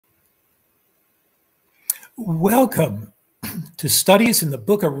Welcome to Studies in the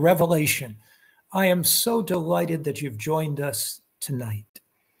Book of Revelation. I am so delighted that you've joined us tonight.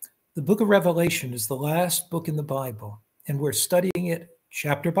 The book of Revelation is the last book in the Bible, and we're studying it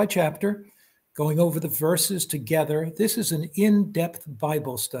chapter by chapter, going over the verses together. This is an in-depth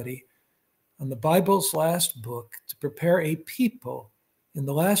Bible study on the Bible's last book to prepare a people in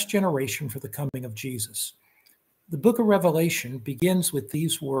the last generation for the coming of Jesus. The book of Revelation begins with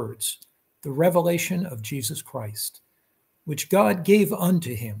these words: the revelation of Jesus Christ, which God gave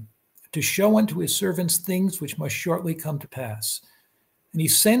unto him to show unto his servants things which must shortly come to pass. And he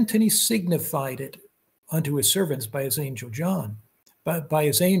sent and he signified it unto his servants by his angel John, by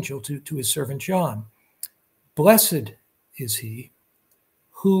his angel to his servant John. Blessed is he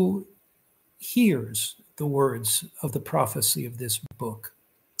who hears the words of the prophecy of this book,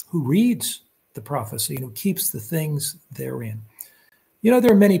 who reads the prophecy and who keeps the things therein. You know,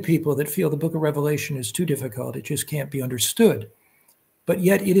 there are many people that feel the book of Revelation is too difficult. It just can't be understood. But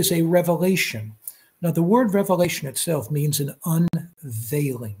yet it is a revelation. Now, the word revelation itself means an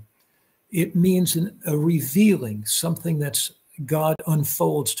unveiling. It means a revealing, something that's God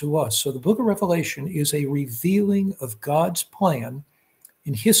unfolds to us. So the book of Revelation is a revealing of God's plan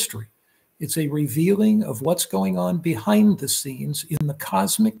in history. It's a revealing of what's going on behind the scenes in the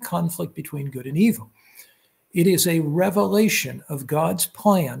cosmic conflict between good and evil. It is a revelation of God's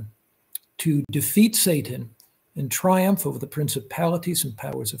plan to defeat Satan and triumph over the principalities and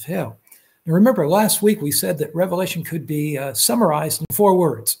powers of hell. Now remember, last week we said that Revelation could be summarized in 4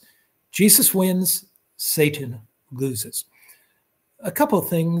 words. Jesus wins, Satan loses. A couple of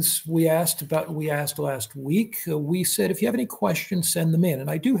things we asked last week. We said, if you have any questions, send them in.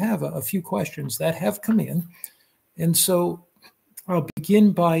 And I do have a few questions that have come in. And so I'll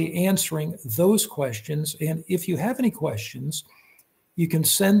begin by answering those questions. And if you have any questions, you can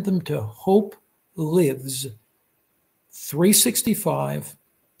send them to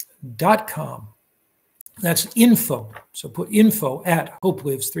hopelives365.com. That's info. So put info at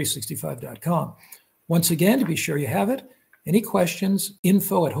hopelives365.com. Once again, to be sure you have it, any questions,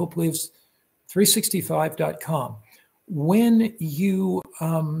 info at hopelives365.com. When you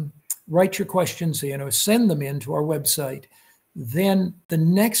write your questions in or send them in to our website, then the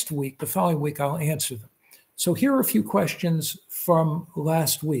next week, the following week, I'll answer them. So here are a few questions from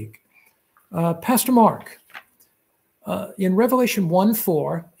last week. Pastor Mark, in Revelation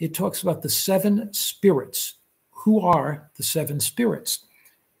 1:4, it talks about the 7 spirits. Who are the 7 spirits?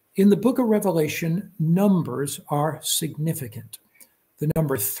 In the book of Revelation, numbers are significant. The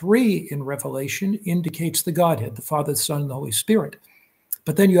number 3 in Revelation indicates the Godhead, the Father, the Son, and the Holy Spirit.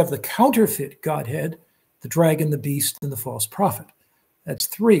 But then you have the counterfeit Godhead, the dragon, the beast, and the false prophet. That's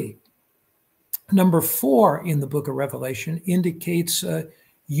 3. Number 4 in the book of Revelation indicates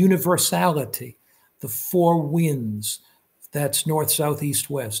universality, the 4 winds. That's north, south,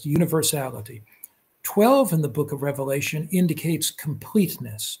 east, west, universality. 12 in the book of Revelation indicates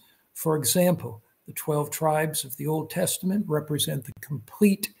completeness. For example, the 12 tribes of the Old Testament represent the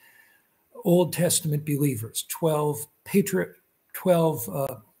complete Old Testament believers. 12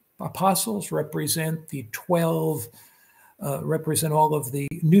 apostles represent the 12, represent all of the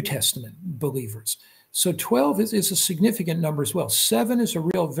New Testament believers. So 12 is a significant number as well. 7 is a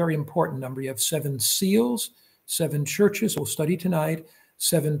very important number. You have 7 seals, 7 churches we'll study tonight,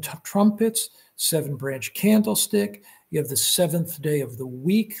 7 trumpets, 7-branch candlestick. You have the 7th day of the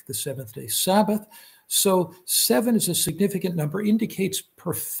week, the 7th day Sabbath. So 7 is a significant number, indicates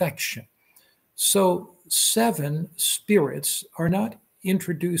perfection. So 7 spirits are not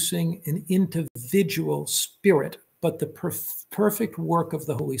introducing an individual spirit, but the perfect work of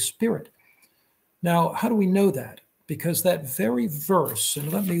the Holy Spirit. Now, how do we know that? Because that very verse,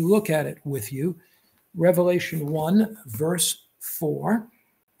 and let me look at it with you, Revelation 1, verse 4,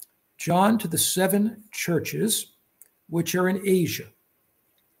 John to the 7 churches which are in Asia.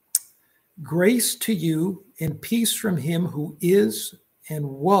 Grace to you and peace from him who is and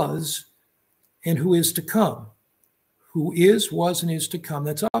was and who is to come. Who is, was, and is to come.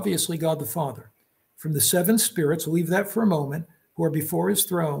 That's obviously God the Father. From the 7 spirits, leave that for a moment, who are before his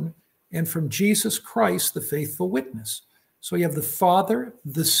throne, and from Jesus Christ, the faithful witness. So you have the Father,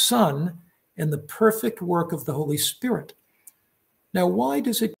 the Son, and the perfect work of the Holy Spirit. Now, why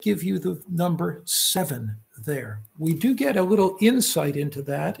does it give you the number 7 there? We do get a little insight into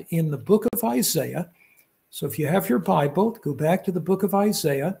that in the book of Isaiah. So if you have your Bible, go back to the book of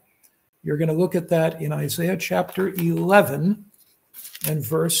Isaiah. You're going to look at that in Isaiah chapter 11 and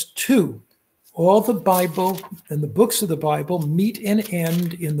verse 2. All the Bible and the books of the Bible meet and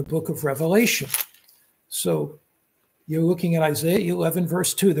end in the book of Revelation. So You're looking at Isaiah 11,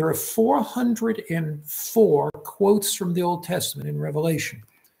 verse 2. There are 404 quotes from the Old Testament in Revelation.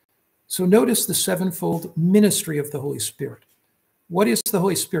 So notice the sevenfold ministry of the Holy Spirit. What is the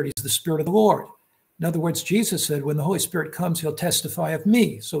Holy Spirit? He's the Spirit of the Lord. In other words, Jesus said, when the Holy Spirit comes, he'll testify of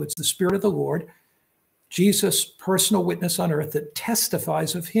me. So it's the Spirit of the Lord, Jesus' personal witness on earth that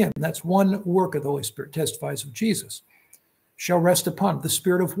testifies of him. That's one work of the Holy Spirit, testifies of Jesus. Shall rest upon the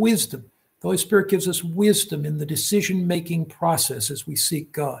Spirit of wisdom. The Holy Spirit gives us wisdom in the decision-making process as we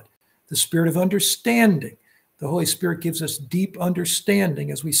seek God. The Spirit of understanding. The Holy Spirit gives us deep understanding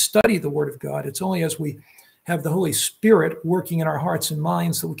as we study the Word of God. It's only as we have the Holy Spirit working in our hearts and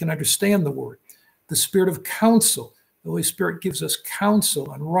minds that we can understand the Word. The Spirit of counsel. The Holy Spirit gives us counsel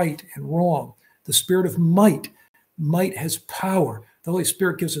on right and wrong. The Spirit of might. Might has power. The Holy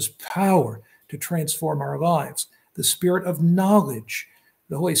Spirit gives us power to transform our lives. The Spirit of knowledge.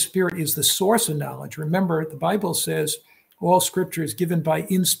 The Holy Spirit is the source of knowledge. Remember, the Bible says all Scripture is given by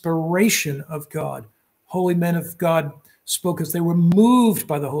inspiration of God. Holy men of God spoke as they were moved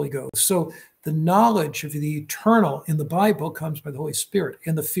by the Holy Ghost. So the knowledge of the eternal in the Bible comes by the Holy Spirit,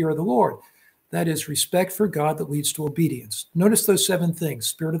 and the fear of the Lord. That is respect for God that leads to obedience. Notice those 7 things.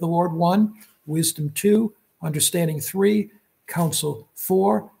 Spirit of the Lord, 1. Wisdom, 2. Understanding, 3. Counsel,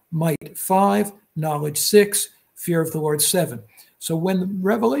 4. Might, 5. Knowledge, 6. Fear of the Lord, 7. So when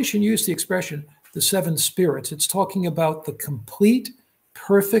Revelation used the expression, the 7 spirits, it's talking about the complete,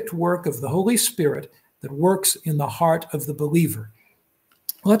 perfect work of the Holy Spirit that works in the heart of the believer.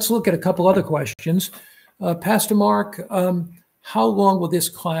 Let's look at a couple other questions. Pastor Mark, how long will this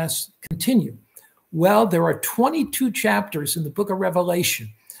class continue? Well, there are 22 chapters in the book of Revelation.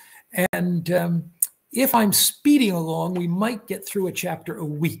 And if I'm speeding along, we might get through a chapter a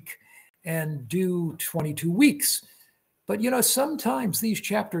week and do 22 weeks. But, sometimes these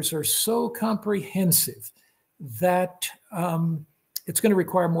chapters are so comprehensive that it's going to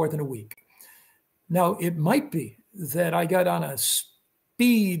require more than a week. Now, it might be that I got on a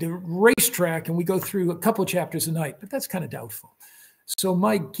speed racetrack and we go through a couple of chapters a night, but that's kind of doubtful. So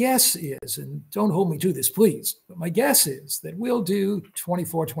my guess is, and don't hold me to this, please, but my guess is that we'll do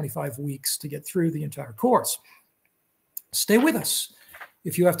 24, 25 weeks to get through the entire course. Stay with us.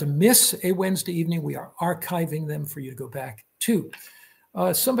 If you have to miss a Wednesday evening, we are archiving them for you to go back to.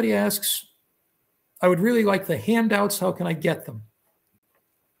 Somebody asks, I would really like the handouts. How can I get them?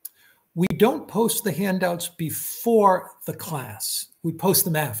 We don't post the handouts before the class. We post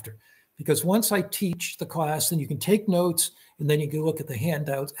them after, because once I teach the class, then you can take notes and then you can look at the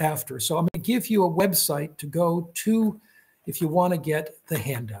handouts after. So I'm going to give you a website to go to if you want to get the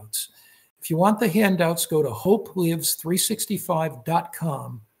handouts. If you want the handouts, go to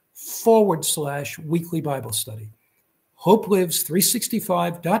hopelives365.com/weekly Bible study.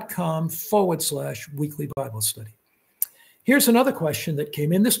 hopelives365.com/weekly Bible study. Here's another question that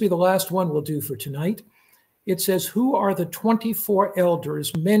came in. This will be the last one we'll do for tonight. It says, who are the 24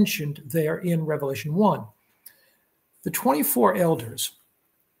 elders mentioned there in Revelation 1? The 24 elders.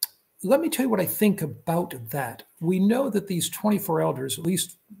 Let me tell you what I think about that. We know that these 24 elders, at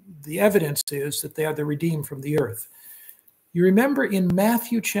least the evidence is that they are the redeemed from the earth. You remember in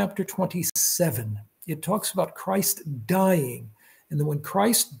Matthew chapter 27, it talks about Christ dying. And then when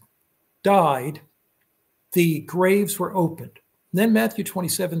Christ died, the graves were opened. Then Matthew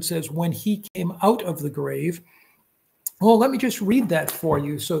 27 says, when he came out of the grave. Well, let me just read that for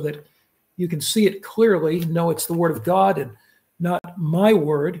you so that you can see it clearly. No, it's the word of God and not my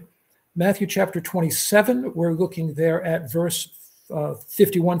word. Matthew chapter 27, we're looking there at verse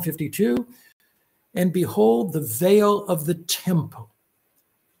 51, 52. And behold, the veil of the temple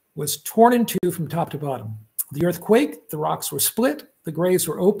was torn in two from top to bottom. The earth quaked, the rocks were split, the graves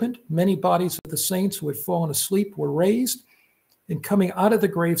were opened. Many bodies of the saints who had fallen asleep were raised and coming out of the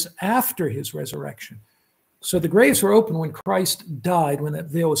graves after his resurrection. So the graves were open when Christ died, when that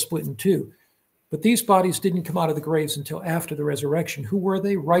veil was split in two. But these bodies didn't come out of the graves until after the resurrection. Who were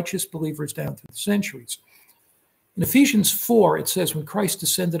they? Righteous believers down through the centuries. In Ephesians 4, it says, when Christ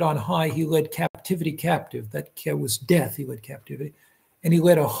descended on high, he led captivity captive. That was death, he led captivity. And he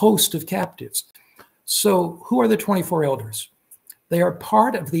led a host of captives. So who are the 24 elders? They are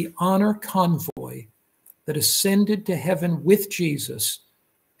part of the honor convoy that ascended to heaven with Jesus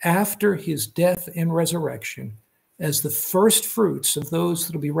after his death and resurrection as the first fruits of those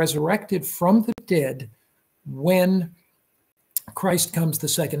that will be resurrected from the dead when Christ comes the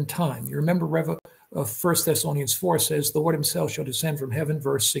second time. You remember 1 Thessalonians 4 says, the Lord himself shall descend from heaven,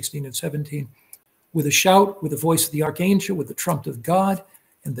 verse 16 and 17, with a shout, with the voice of the archangel, with the trumpet of God,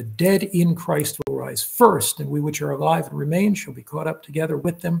 and the dead in Christ will rise first, and we which are alive and remain shall be caught up together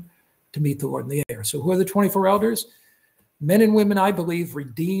with them to meet the Lord in the air. So who are the 24 elders? Men and women, I believe,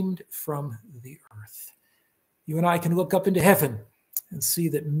 redeemed from the earth. You and I can look up into heaven and see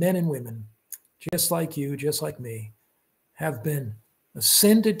that men and women, just like you, just like me, have been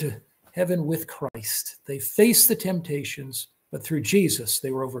ascended to heaven with Christ. They faced the temptations, but through Jesus,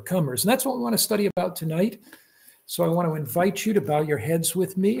 they were overcomers. And that's what we want to study about tonight. So I want to invite you to bow your heads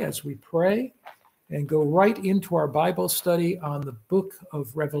with me as we pray and go right into our Bible study on the book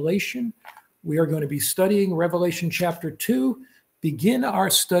of Revelation. We are going to be studying Revelation chapter 2, begin our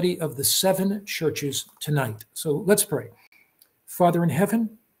study of the 7 churches tonight. So let's pray. Father in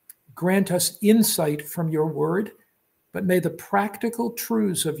heaven, grant us insight from your word, but may the practical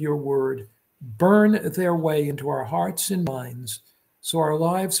truths of your word burn their way into our hearts and minds so our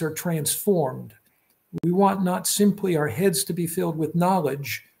lives are transformed. We want not simply our heads to be filled with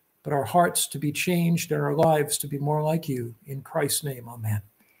knowledge, but our hearts to be changed and our lives to be more like you. In Christ's name, amen.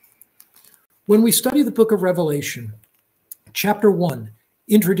 When we study the book of Revelation, chapter 1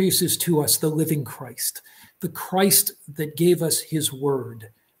 introduces to us the living Christ, the Christ that gave us his word,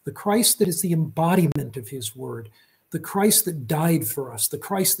 the Christ that is the embodiment of his word, the Christ that died for us, the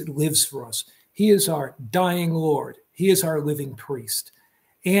Christ that lives for us. He is our dying Lord. He is our living priest.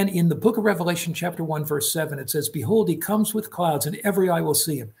 And in the book of Revelation, chapter 1, verse 7, it says, "Behold, he comes with clouds, and every eye will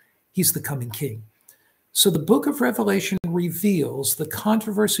see him." He's the coming king. So the book of Revelation reveals the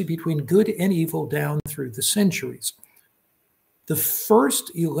controversy between good and evil down through the centuries. The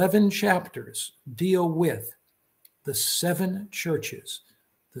first 11 chapters deal with the 7 churches,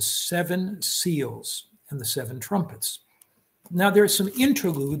 the 7 seals, and the 7 trumpets. Now, there are some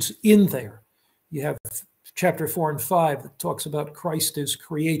interludes in there. You have chapter 4 and 5 that talks about Christ as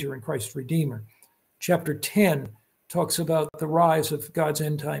creator and Christ redeemer. Chapter 10 talks about the rise of God's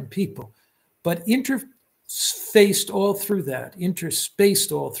end-time people. But interspaced all through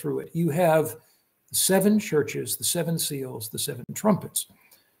it, you have the 7 churches, the 7 seals, the 7 trumpets.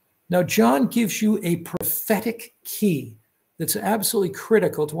 Now, John gives you a prophetic key that's absolutely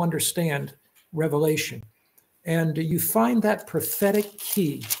critical to understand Revelation. And you find that prophetic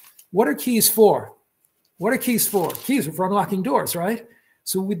key. What are keys for? What are keys for? Keys are for unlocking doors, right?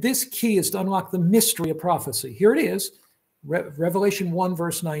 So with this key is to unlock the mystery of prophecy. Here it is, Revelation 1,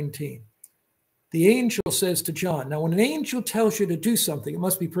 verse 19. The angel says to John, now when an angel tells you to do something, it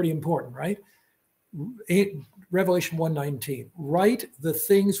must be pretty important, right? Revelation 1:19, write the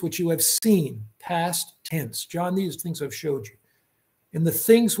things which you have seen, past tense. John, these things I've showed you. And the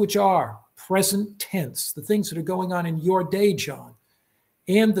things which are, present tense, the things that are going on in your day, John,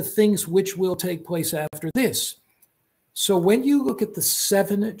 and the things which will take place after this. So when you look at the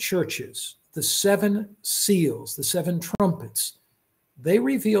 7 churches, the 7 seals, the 7 trumpets, they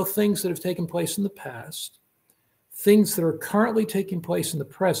reveal things that have taken place in the past, things that are currently taking place in the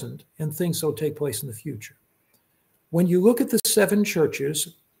present, and things that will take place in the future. When you look at the 7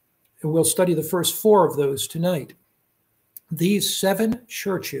 churches, and we'll study the first 4 of those tonight, these 7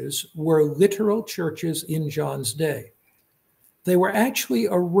 churches were literal churches in John's day. They were actually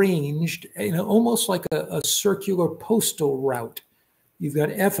arranged almost like a circular postal route. You've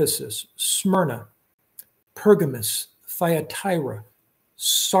got Ephesus, Smyrna, Pergamos, Thyatira,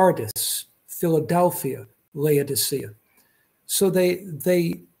 Sardis, Philadelphia, Laodicea. So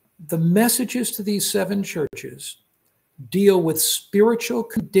the messages to these 7 churches deal with spiritual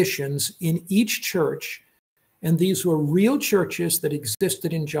conditions in each church, and these were real churches that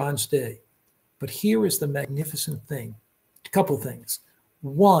existed in John's day. But here is the magnificent thing. A couple things.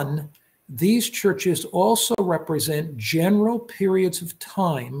 One, these churches also represent general periods of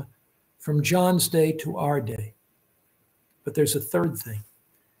time from John's day to our day. But there's a third thing.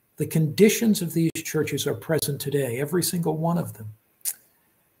 The conditions of these churches are present today, every single one of them.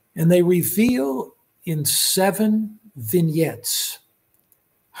 And they reveal in 7 vignettes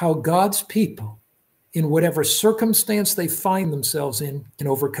how God's people, in whatever circumstance they find themselves in, can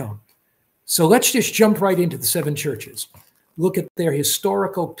overcome. So let's just jump right into the 7 churches. Look at their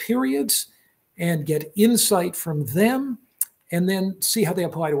historical periods and get insight from them, and then see how they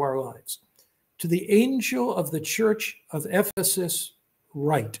apply to our lives. To the angel of the church of Ephesus,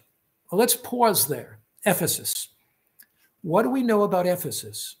 write. Well, let's pause there. Ephesus. What do we know about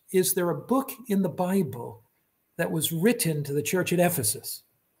Ephesus? Is there a book in the Bible that was written to the church at Ephesus?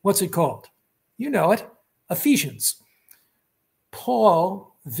 What's it called? You know it, Ephesians.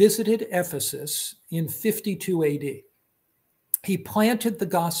 Paul visited Ephesus in 52 AD. He planted the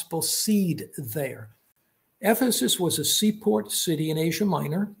gospel seed there. Ephesus was a seaport city in Asia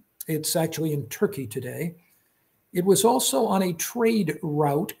Minor. It's actually in Turkey today. It was also on a trade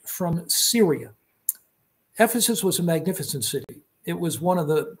route from Syria. Ephesus was a magnificent city. It was one of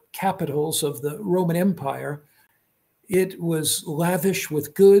the capitals of the Roman Empire. It was lavish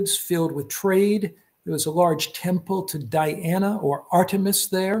with goods, filled with trade. There was a large temple to Diana or Artemis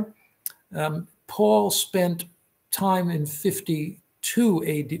there. Paul spent time in 54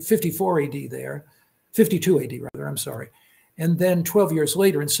 AD there, 52 AD rather, I'm sorry. And then 12 years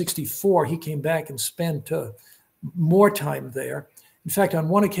later in 64, he came back and spent more time there. In fact, on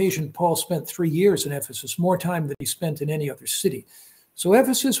one occasion, Paul spent 3 years in Ephesus, more time than he spent in any other city. So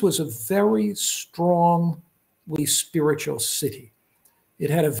Ephesus was a very strongly spiritual city. It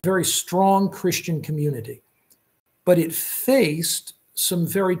had a very strong Christian community, but it faced some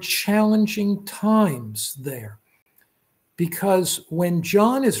very challenging times there. Because when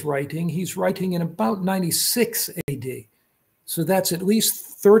John is writing, he's writing in about 96 AD. So that's at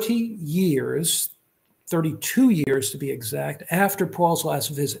least 30 years, 32 years to be exact, after Paul's last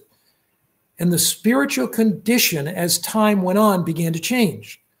visit. And the spiritual condition as time went on began to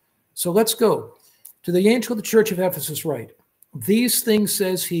change. So let's go. To the angel of the church of Ephesus write, these things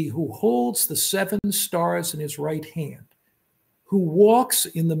says he who holds the 7 stars in his right hand, who walks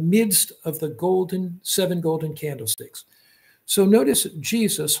in the midst of the 7 golden candlesticks. So notice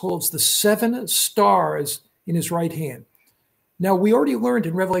Jesus holds the 7 stars in his right hand. Now, we already learned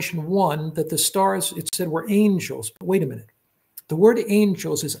in Revelation 1 that the stars, it said, were angels. But wait a minute. The word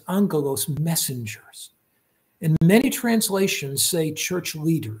angels is angelos, messengers. And many translations say church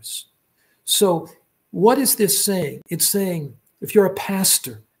leaders. So what is this saying? It's saying if you're a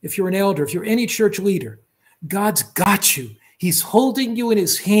pastor, if you're an elder, if you're any church leader, God's got you. He's holding you in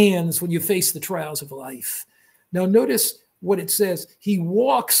his hands when you face the trials of life. Now notice what it says. He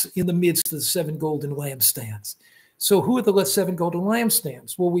walks in the midst of the 7 golden lampstands. So who are the 7 golden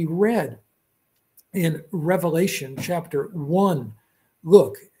lampstands? Well, we read in Revelation chapter 1.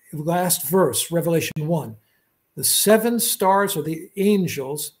 Look, last verse, Revelation 1. The 7 stars are the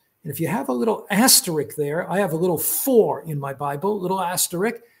angels. And if you have a little asterisk there, I have a little 4 in my Bible, little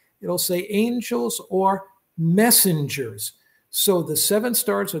asterisk. It'll say angels or messengers. So the 7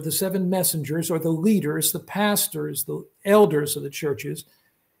 stars are the 7 messengers or the leaders, the pastors, the elders of the churches.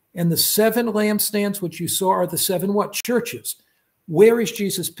 And the 7 lampstands, which you saw, are the 7 what? Churches. Where is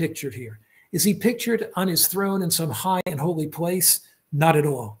Jesus pictured here? Is he pictured on his throne in some high and holy place? Not at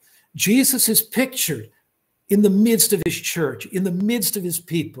all. Jesus is pictured in the midst of his church, in the midst of his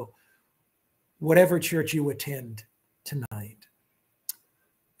people, whatever church you attend tonight.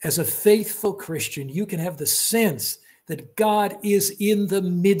 As a faithful Christian, you can have the sense that God is in the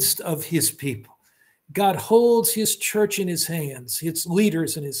midst of his people. God holds his church in his hands, his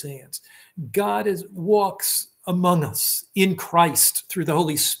leaders in his hands. God walks among us in Christ through the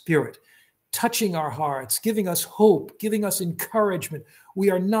Holy Spirit, touching our hearts, giving us hope, giving us encouragement. We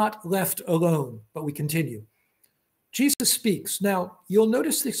are not left alone, but we continue. Jesus speaks. Now, you'll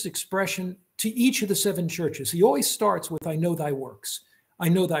notice this expression to each of the 7 churches. He always starts with, I know thy works. I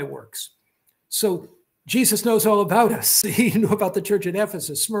know thy works. So Jesus knows all about us. He knew about the church at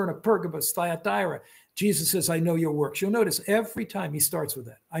Ephesus, Smyrna, Pergamos, Thyatira. Jesus says, I know your works. You'll notice every time he starts with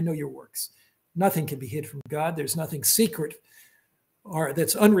that. I know your works. Nothing can be hid from God. There's nothing secret or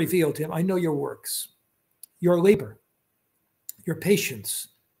that's unrevealed to him. I know your works, your labor, your patience.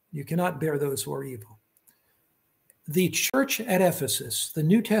 You cannot bear those who are evil. The church at Ephesus, the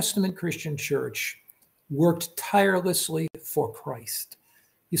New Testament Christian church, worked tirelessly for Christ.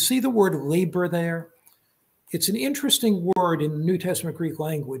 You see the word labor there? It's an interesting word in the New Testament Greek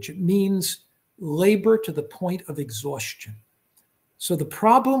language. It means labor to the point of exhaustion. So the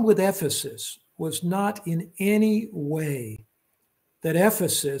problem with Ephesus was not in any way that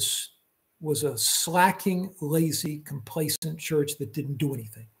Ephesus was a slacking, lazy, complacent church that didn't do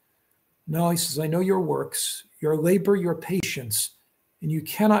anything. No, he says, I know your works, your labor, your patience, and you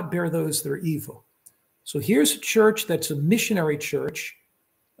cannot bear those that are evil. So here's a church that's a missionary church,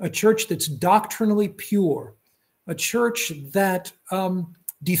 a church that's doctrinally pure, a church that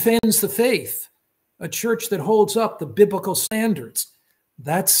defends the faith, a church that holds up the biblical standards.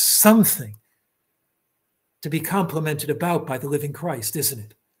 That's something to be complimented about by the living Christ, isn't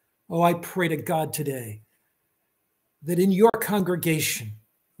it? Oh, I pray to God today that in your congregation,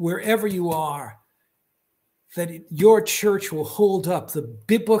 wherever you are, that your church will hold up the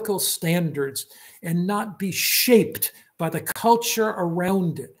biblical standards and not be shaped by the culture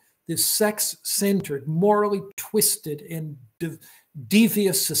around it, this sex-centered, morally twisted, and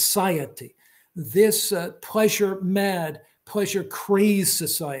devious society, this pleasure-mad, pleasure-crazed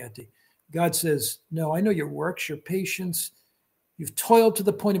society. God says, no, I know your works, your patience. You've toiled to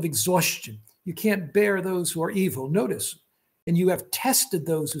the point of exhaustion. You can't bear those who are evil. Notice, and you have tested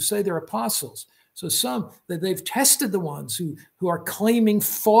those who say they're apostles. So some, that they've tested the ones who are claiming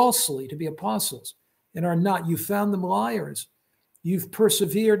falsely to be apostles. and are not. You found them liars. You've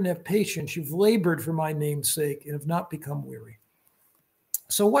persevered and have patience. You've labored for my name's sake and have not become weary.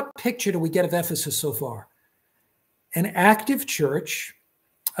 So what picture do we get of Ephesus so far? An active church,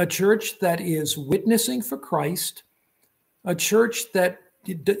 a church that is witnessing for Christ, a church that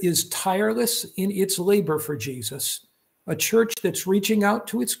is tireless in its labor for Jesus, a church that's reaching out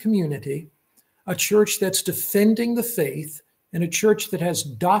to its community, a church that's defending the faith, and a church that has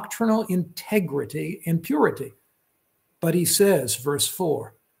doctrinal integrity and purity. But he says, verse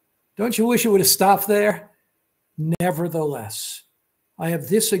 4, don't you wish it would have stopped there? Nevertheless, I have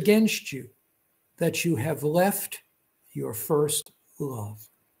this against you, that you have left your first love.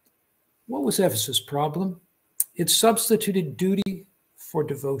 What was Ephesus' problem? It substituted duty for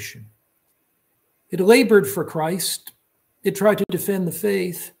devotion. It labored for Christ. It tried to defend the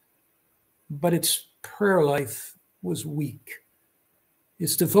faith, but its prayer life was weak.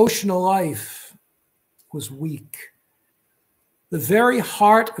 Its devotional life was weak. The very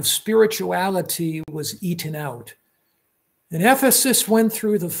heart of spirituality was eaten out. And Ephesus went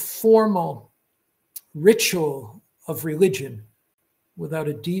through the formal ritual of religion without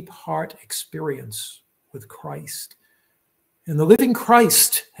a deep heart experience with Christ. And the living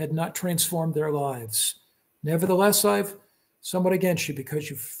Christ had not transformed their lives. Nevertheless, I've somewhat against you because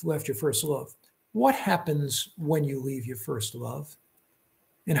you've left your first love. What happens when you leave your first love?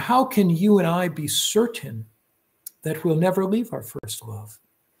 And how can you and I be certain that we'll never leave our first love?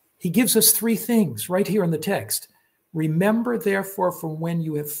 He gives us three things right here in the text. Remember, therefore, from when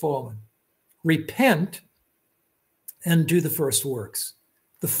you have fallen. Repent and do the first works.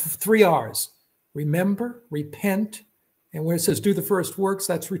 The three R's. Remember, repent, and where it says do the first works,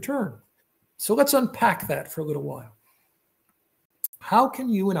 that's return. So let's unpack that for a little while. How can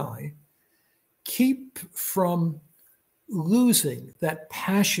you and I keep from losing that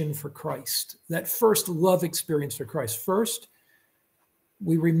passion for Christ, that first love experience for Christ? First,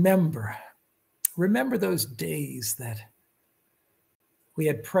 we remember those days that we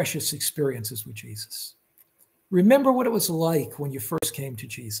had precious experiences with Jesus. Remember what it was like when you first came to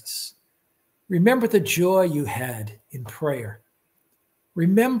Jesus. Remember the joy you had in prayer.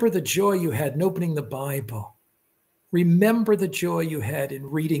 Remember the joy you had in opening the Bible. Remember the joy you had in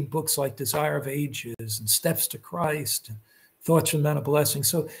reading books like Desire of Ages and Steps to Christ and Thoughts from Mount of Blessing.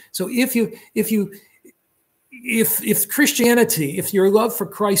 So if Christianity, if your love for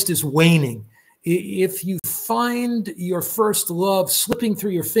Christ is waning, if you find your first love slipping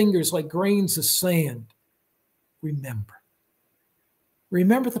through your fingers like grains of sand, remember.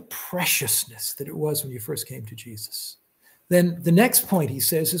 Remember the preciousness that it was when you first came to Jesus. Then the next point he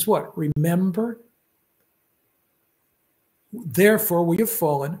says is what? Remember, therefore, where you've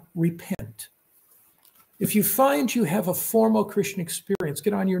fallen, repent. If you find you have a formal Christian experience,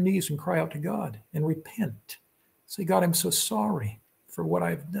 get on your knees and cry out to God and repent. Say, God, I'm so sorry for what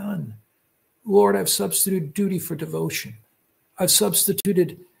I've done. Lord, I've substituted duty for devotion. I've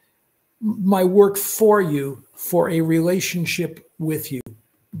substituted my work for you for a relationship with you.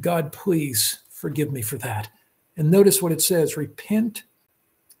 God, please forgive me for that. And notice what it says, repent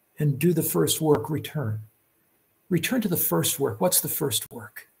and do the first work, return. Return to the first work. What's the first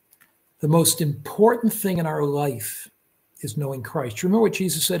work? The most important thing in our life is knowing Christ. Remember what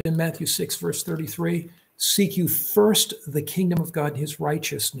Jesus said in Matthew 6, verse 33? Seek you first the kingdom of God and his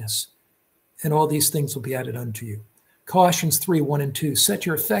righteousness, and all these things will be added unto you. Colossians 3, 1 and 2, set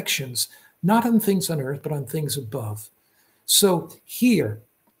your affections not on things on earth, but on things above. So here,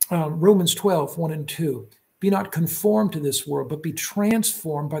 Romans 12, 1 and 2, be not conformed to this world, but be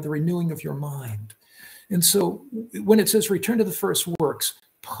transformed by the renewing of your mind. And so when it says return to the first works,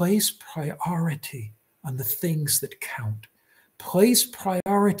 place priority on the things that count. Place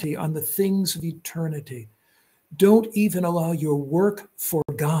priority on the things of eternity. Don't even allow your work for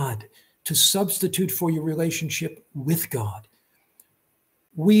God to substitute for your relationship with God.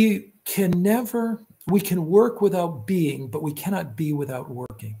 We can work without being, but we cannot be without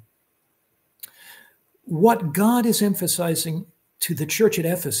working. What God is emphasizing to the church at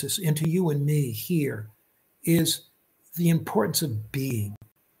Ephesus and to you and me here is the importance of being,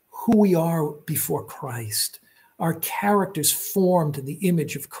 who we are before Christ, our characters formed in the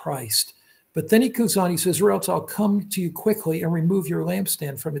image of Christ. But then he goes on, he says, or else I'll come to you quickly and remove your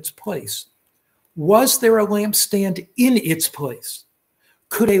lampstand from its place. Was there a lampstand in its place?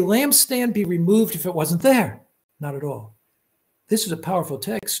 Could a lampstand be removed if it wasn't there? Not at all. This is a powerful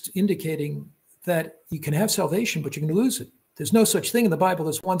text indicating that you can have salvation, but you can lose it. There's no such thing in the Bible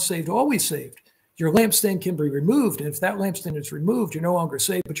as once saved, always saved. Your lampstand can be removed, and if that lampstand is removed, you're no longer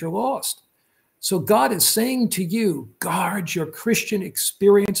saved, but you're lost. So God is saying to you, guard your Christian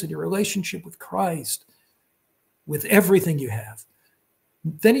experience and your relationship with Christ with everything you have.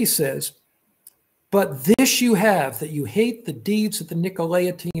 Then he says, but this you have, that you hate the deeds of the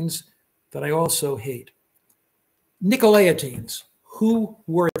Nicolaitans that I also hate. Nicolaitans, who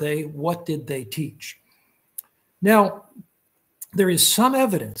were they? What did they teach? Now, there is some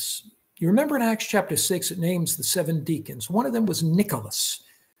evidence. You remember in Acts chapter 6, it names the 7 deacons. One of them was Nicholas.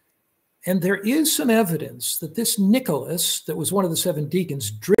 And there is some evidence that this Nicholas, that was one of the 7 deacons,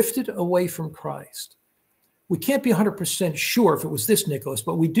 drifted away from Christ. We can't be 100% sure if it was this Nicholas,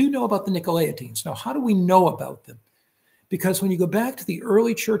 but we do know about the Nicolaitans. Now, how do we know about them? Because when you go back to the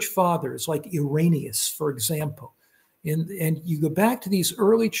early church fathers, like Irenaeus, for example, and you go back to these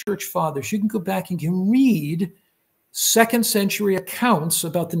early church fathers, you can go back and you can read 2nd century accounts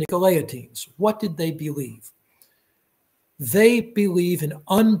about the Nicolaitans. What did they believe? They believe in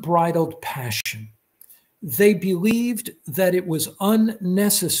unbridled passion. They believed that it was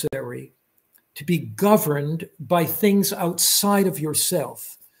unnecessary to be governed by things outside of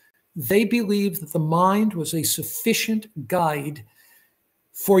yourself. They believed that the mind was a sufficient guide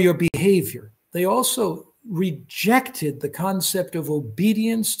for your behavior. They also rejected the concept of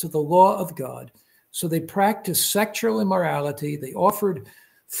obedience to the law of God. So they practiced sexual immorality. They offered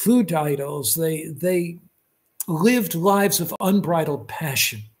food to idols. They lived lives of unbridled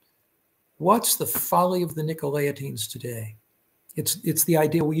passion. What's the folly of the Nicolaitans today? It's the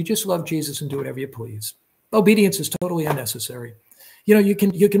idea, well, you just love Jesus and do whatever you please. Obedience is totally unnecessary. You know, you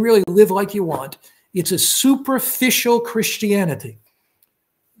can really live like you want. It's a superficial Christianity.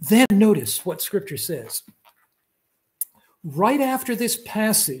 Then notice what Scripture says. Right after this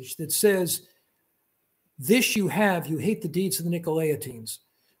passage that says, this you have, you hate the deeds of the Nicolaitans.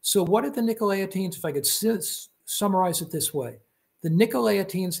 So what are the Nicolaitans? If I could summarize it this way. The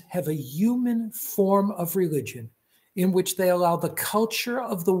Nicolaitans have a human form of religion in which they allow the culture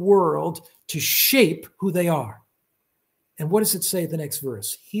of the world to shape who they are. And what does it say in the next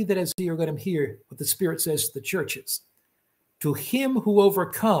verse? He that has ear, let him hear what the Spirit says to the churches. To him who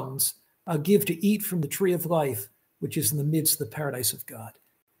overcomes, I'll give to eat from the tree of life, which is in the midst of the paradise of God.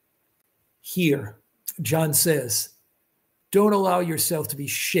 Here, John says, don't allow yourself to be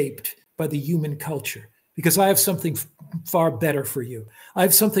shaped by the human culture, because I have something far better for you. I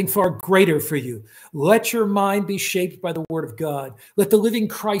have something far greater for you. Let your mind be shaped by the word of God. Let the living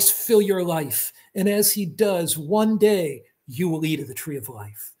Christ fill your life. And as he does, one day you will eat of the tree of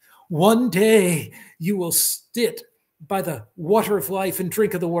life. One day you will sit by the water of life and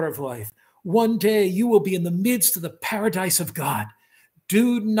drink of the water of life. One day you will be in the midst of the paradise of God.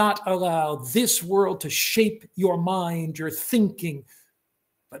 Do not allow this world to shape your mind, your thinking,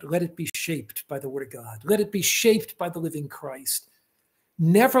 but let it be shaped by the word of God. Let it be shaped by the living Christ.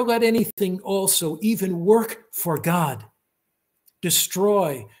 Never let anything also even work for God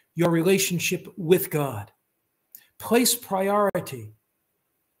destroy your relationship with God. Place priority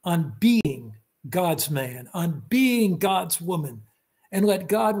on being God's man, on being God's woman, and let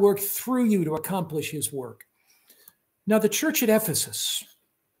God work through you to accomplish his work. Now, the church at Ephesus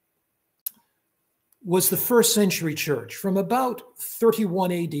was the 1st century church from about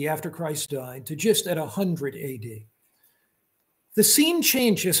 31 AD after Christ died to just at 100 AD. The scene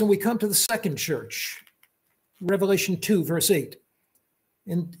changes and we come to the 2nd church, Revelation 2, verse 8.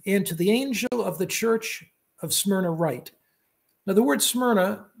 And to the angel of the church of Smyrna write. Now, the word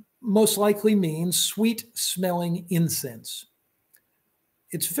Smyrna most likely means sweet-smelling incense.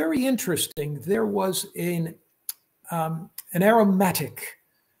 It's very interesting. There was an aromatic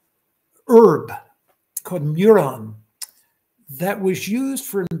herb called myrrh that was used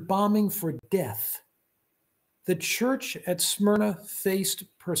for embalming for death. The church at Smyrna faced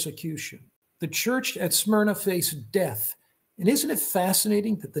persecution. The church at Smyrna faced death. And isn't it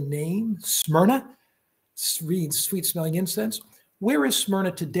fascinating that the name Smyrna reads sweet-smelling incense? Where is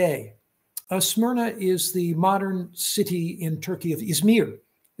Smyrna today? Smyrna is the modern city in Turkey of Izmir.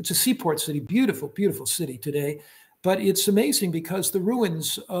 It's a seaport city, beautiful, beautiful city today. But it's amazing because the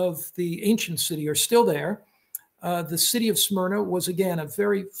ruins of the ancient city are still there. The city of Smyrna was, again, a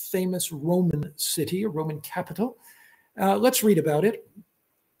very famous Roman city, a Roman capital. Let's read about it.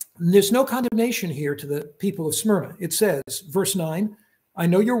 There's no condemnation here to the people of Smyrna. It says, verse 9, I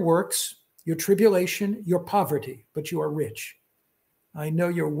know your works, your tribulation, your poverty, but you are rich. I know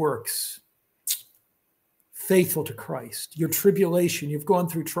your works, faithful to Christ. Your tribulation, you've gone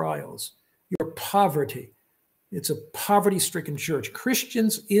through trials. Your poverty, it's a poverty-stricken church.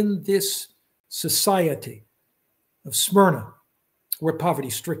 Christians in this society of Smyrna were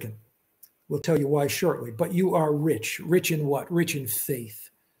poverty-stricken. We'll tell you why shortly. But you are rich. Rich in what? Rich in faith.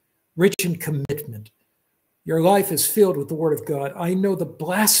 rich in commitment. Your life is filled with the word of God. I know the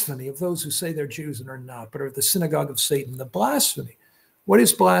blasphemy of those who say they're Jews and are not, but are the synagogue of Satan. The blasphemy. What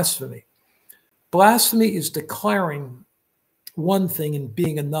is blasphemy? Blasphemy is declaring one thing and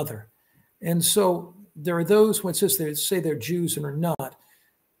being another. And so there are those, when it says they say they're Jews and are not,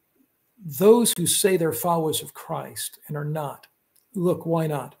 those who say they're followers of Christ and are not. Look, why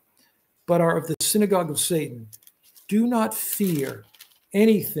not? But are of the synagogue of Satan. Do not fear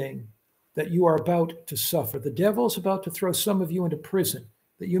anything that you are about to suffer. The devil is about to throw some of you into prison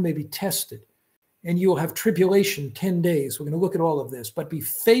that you may be tested, and you will have tribulation 10 days. We're going to look at all of this, but be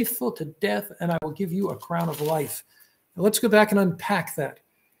faithful to death, and I will give you a crown of life. Now let's go back and unpack that.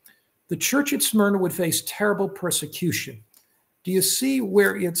 The church at Smyrna would face terrible persecution. Do you see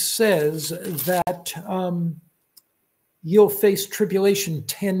where it says that you'll face tribulation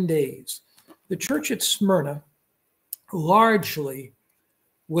 10 days? The church at Smyrna largely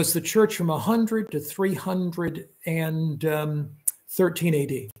was the church from 100 to 313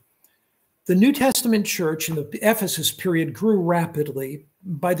 AD. The New Testament church in the Ephesus period grew rapidly.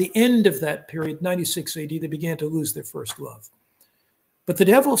 By the end of that period, 96 AD, they began to lose their first love. But the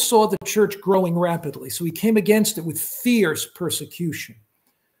devil saw the church growing rapidly, so he came against it with fierce persecution.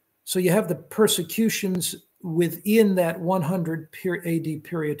 So you have the persecutions within that 100 AD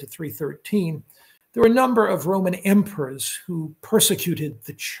period to 313. There were a number of Roman emperors who persecuted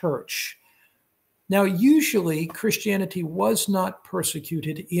the church. Now, usually Christianity was not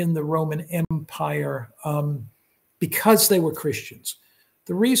persecuted in the Roman Empire because they were Christians.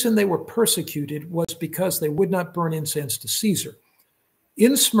 The reason they were persecuted was because they would not burn incense to Caesar.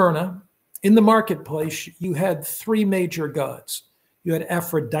 In Smyrna, in the marketplace, you had three major gods. You had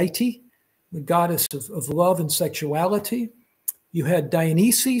Aphrodite, the goddess of love and sexuality. You had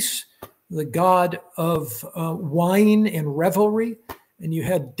Dionysus, the god of wine and revelry. And you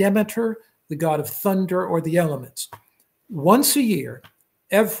had Demeter, the god of thunder or the elements. Once a year,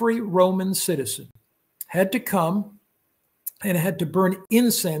 every Roman citizen had to come and had to burn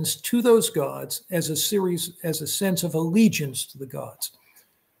incense to those gods as a sense of allegiance to the gods.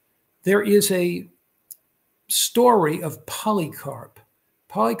 There is a story of Polycarp.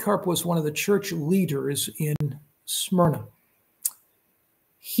 Polycarp was one of the church leaders in Smyrna.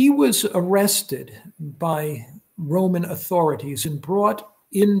 He was arrested by Roman authorities and brought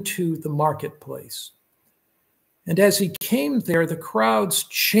into the marketplace. And as he came there, the crowds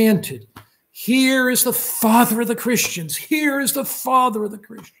chanted, "Here is the father of the Christians. Here is the father of the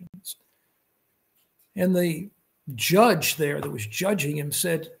Christians." And the judge there that was judging him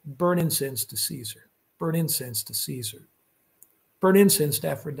said, "Burn incense to Caesar. Burn incense to Caesar. Burn incense to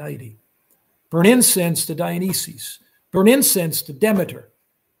Aphrodite. Burn incense to Dionysus. Burn incense to Demeter."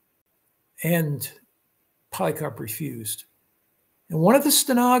 And Polycarp refused. And one of the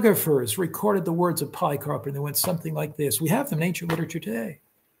stenographers recorded the words of Polycarp, and they went something like this. We have them in ancient literature today.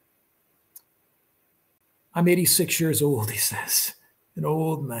 "I'm 86 years old," he says, "an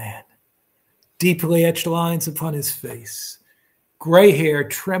old man. Deeply etched lines upon his face, gray hair,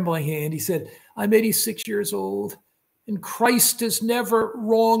 trembling hand." He said, "I'm 86 years old, and Christ has never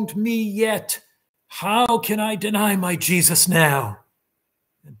wronged me yet. How can I deny my Jesus now?"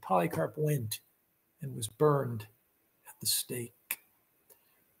 And Polycarp went and was burned at the stake.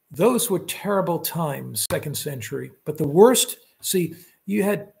 Those were terrible times, 2nd century. But the worst, see, you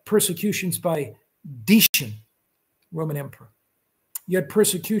had persecutions by Decian, Roman emperor. You had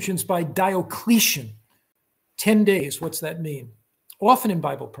persecutions by Diocletian, 10 days. What's that mean? Often in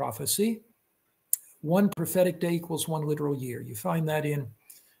Bible prophecy, one prophetic day equals one literal year. You find that in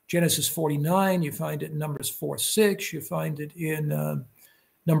Genesis 49. You find it in Numbers 4:6. You find it in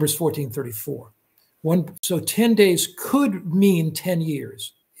Numbers 14:34. So 10 days could mean 10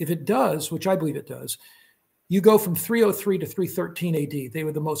 years. If it does, which I believe it does, you go from 303 to 313 AD. They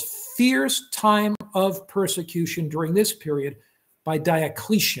were the most fierce time of persecution during this period by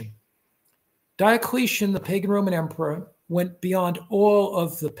Diocletian. Diocletian, the pagan Roman emperor, went beyond all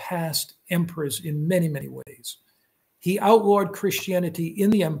of the past emperors in many, many ways. He outlawed Christianity in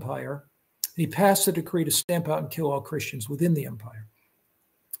the empire. He passed a decree to stamp out and kill all Christians within the empire.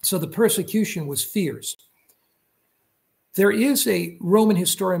 So the persecution was fierce. There is a Roman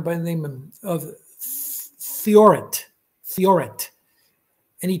historian by the name of Theoret,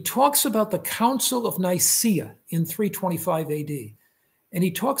 and he talks about the Council of Nicaea in 325 AD. And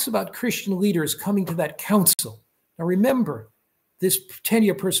he talks about Christian leaders coming to that council. Now remember, this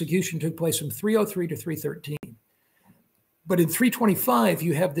 10-year persecution took place from 303 to 313. But in 325,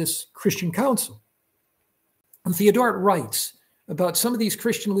 you have this Christian council. And Theodoret writes about some of these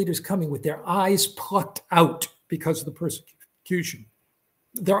Christian leaders coming with their eyes plucked out because of the persecution.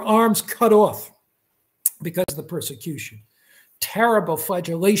 their arms cut off because of the persecution, terrible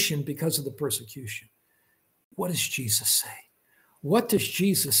flagellation because of the persecution. What does Jesus say? What does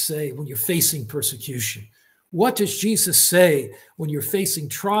Jesus say when you're facing persecution? What does Jesus say when you're facing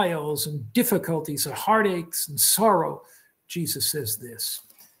trials and difficulties and heartaches and sorrow? Jesus says this,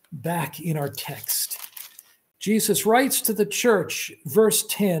 back in our text. Jesus writes to the church, verse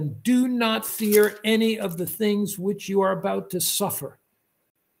 10, do not fear any of the things which you are about to suffer.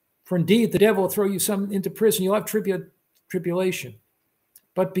 For indeed, the devil will throw you some into prison. You'll have tribulation.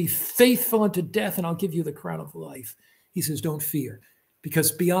 But be faithful unto death, and I'll give you the crown of life. He says, don't fear,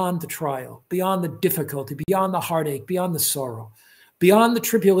 because beyond the trial, beyond the difficulty, beyond the heartache, beyond the sorrow, beyond the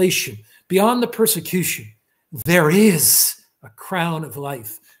tribulation, beyond the persecution, there is a crown of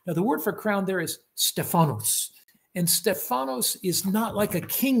life. Now, the word for crown there is Stephanos. And Stephanos is not like a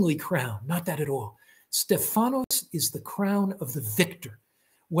kingly crown, not that at all. Stephanos is the crown of the victor.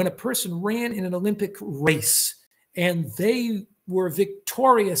 When a person ran in an Olympic race and they were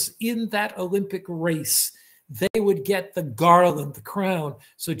victorious in that Olympic race, they would get the garland, the crown.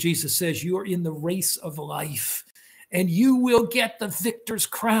 So Jesus says, you are in the race of life and you will get the victor's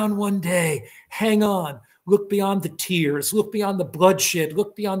crown one day. Hang on. Look beyond the tears. Look beyond the bloodshed.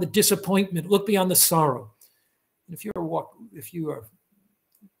 Look beyond the disappointment. Look beyond the sorrow. And if you are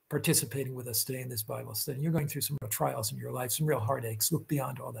participating with us today in this Bible study, you're going through some real trials in your life, some real heartaches, look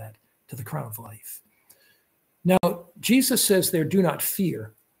beyond all that to the crown of life. Now, Jesus says there, do not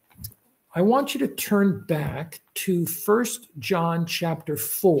fear. I want you to turn back to 1 John chapter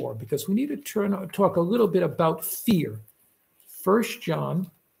 4, because we need to talk a little bit about fear. 1 John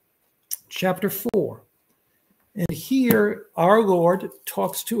chapter 4. And here our Lord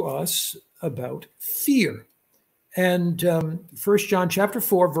talks to us about fear. And 1 John chapter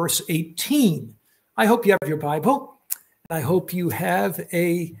 4, verse 18. I hope you have your Bible. I hope you have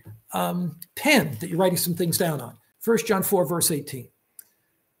a pen that you're writing some things down on. 1 John 4, verse 18.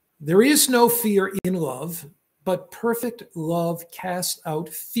 There is no fear in love, but perfect love casts out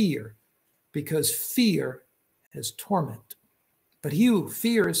fear, because fear has torment. But he who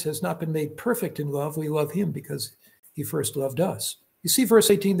fears has not been made perfect in love. We love him because he first loved us. You see, verse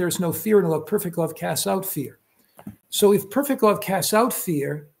 18, there is no fear in love. Perfect love casts out fear. So if perfect love casts out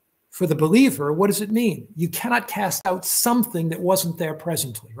fear for the believer, what does it mean? You cannot cast out something that wasn't there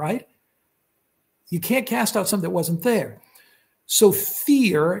presently, right? You can't cast out something that wasn't there. So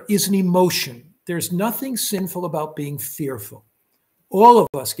fear is an emotion. There's nothing sinful about being fearful. All of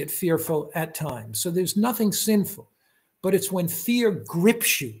us get fearful at times. So there's nothing sinful. But it's when fear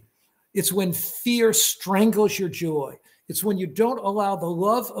grips you. It's when fear strangles your joy. It's when you don't allow the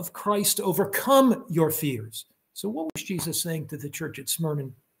love of Christ to overcome your fears. So what was Jesus saying to the church at Smyrna,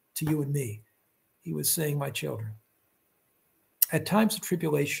 to you and me? He was saying, my children, at times of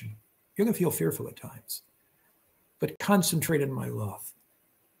tribulation, you're going to feel fearful at times, but concentrate on my love.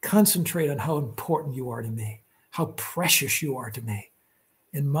 Concentrate on how important you are to me, how precious you are to me.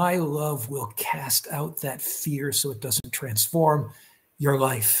 And my love will cast out that fear so it doesn't transform your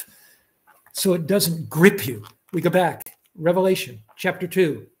life, so it doesn't grip you. We go back, Revelation chapter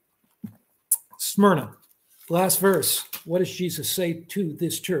 2, Smyrna. Last verse, what does Jesus say to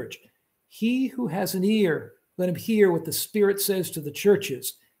this church? He who has an ear, let him hear what the Spirit says to the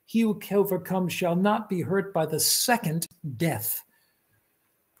churches. He who overcomes shall not be hurt by the second death.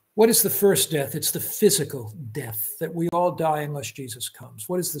 What is the first death? It's the physical death that we all die unless Jesus comes.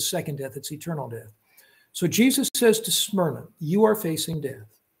 What is the second death? It's eternal death. So Jesus says to Smyrna, you are facing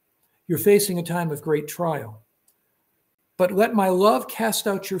death. You're facing a time of great trial. But let my love cast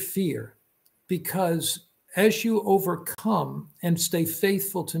out your fear, because as you overcome and stay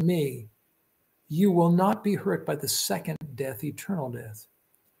faithful to me, you will not be hurt by the second death, eternal death.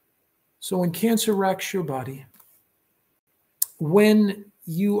 So when cancer racks your body, when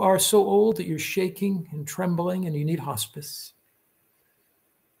you are so old that you're shaking and trembling and you need hospice,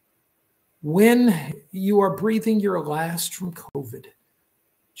 when you are breathing your last from COVID,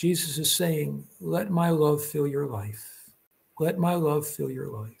 Jesus is saying, let my love fill your life. Let my love fill your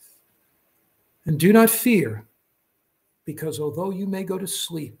life. And do not fear, because although you may go to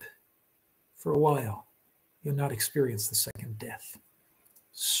sleep for a while, you'll not experience the second death.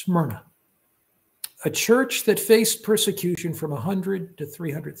 Smyrna, a church that faced persecution from 100 to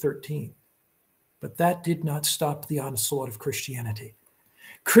 313, but that did not stop the onslaught of Christianity.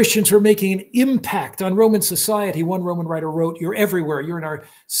 Christians were making an impact on Roman society. One Roman writer wrote, you're everywhere. You're in our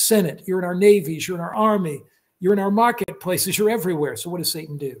Senate. You're in our navies. You're in our army. You're in our marketplaces. You're everywhere. So what does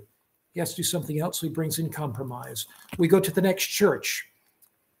Satan do? He has to do something else. So he brings in compromise. We go to the next church.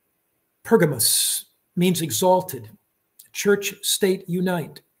 Pergamos means exalted. Church, state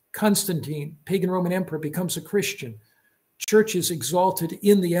unite. Constantine, pagan Roman emperor, becomes a Christian. Church is exalted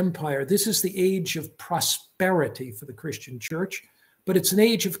in the empire. This is the age of prosperity for the Christian church, but it's an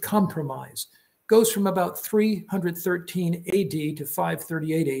age of compromise. Goes from about 313 AD to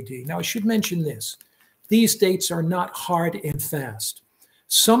 538 AD. Now, I should mention this. These dates are not hard and fast.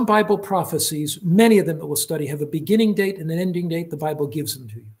 Some Bible prophecies, many of them that we'll study, have a beginning date and an ending date. The Bible gives them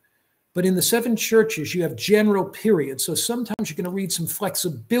to you. But in the seven churches, you have general periods. So sometimes you're going to read some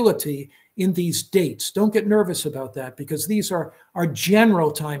flexibility in these dates. Don't get nervous about that, because these are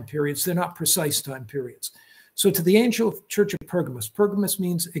general time periods. They're not precise time periods. So to the angel church of Pergamos, Pergamos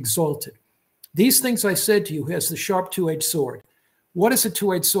means exalted. These things I said to you has the sharp two-edged sword. What does a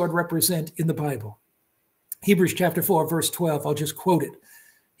two-edged sword represent in the Bible? Hebrews chapter 4, verse 12. I'll just quote it.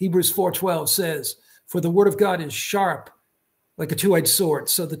 Hebrews 4:12 says, "For the word of God is sharp like a two-edged sword."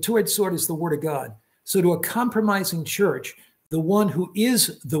 So the two-edged sword is the word of God. So to a compromising church, the one who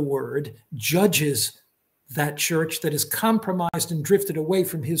is the word judges that church that is compromised and drifted away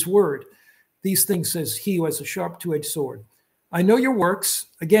from his word. These things says he who has a sharp two-edged sword. I know your works.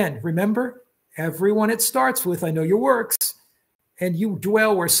 Again, remember, everyone it starts with, I know your works, and you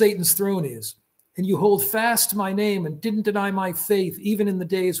dwell where Satan's throne is. And you hold fast to my name and didn't deny my faith, even in the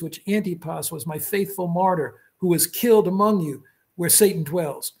days which Antipas was my faithful martyr, who was killed among you, where Satan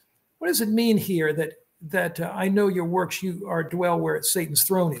dwells. What does it mean here that I know your works, you are dwell where Satan's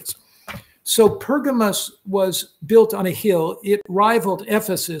throne is? So Pergamos was built on a hill. It rivaled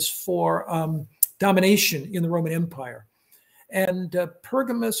Ephesus for domination in the Roman Empire. And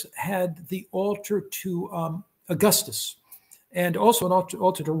Pergamos had the altar to Augustus, and also an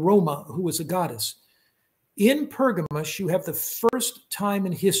altar to Roma, who was a goddess. In Pergamos, you have the first time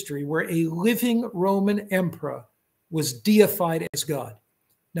in history where a living Roman emperor was deified as God.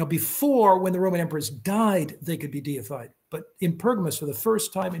 Now, before, when the Roman emperors died, they could be deified. But in Pergamos, for the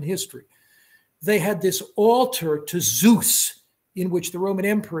first time in history, they had this altar to Zeus, in which the Roman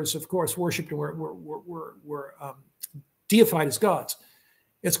emperors, of course, worshipped and were deified as gods.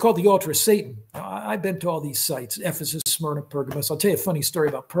 It's called the altar of Satan. Now, I've been to all these sites, Ephesus, Smyrna, Pergamos. I'll tell you a funny story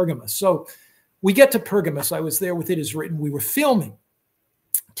about Pergamos. So we get to Pergamos. I was there with It Is Written. We were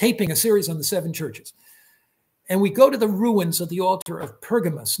taping a series on the seven churches. And we go to the ruins of the altar of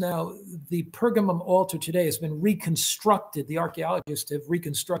Pergamos. Now, the Pergamum altar today has been reconstructed. The archaeologists have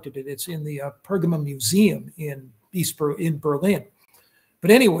reconstructed it. It's in the Pergamum Museum in Berlin. But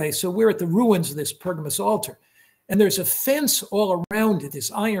anyway, so we're at the ruins of this Pergamos altar. And there's a fence all around it,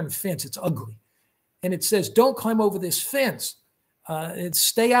 this iron fence. It's ugly. And it says, don't climb over this fence.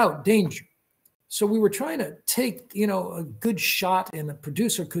 Stay out, danger. So we were trying to take, a good shot, and the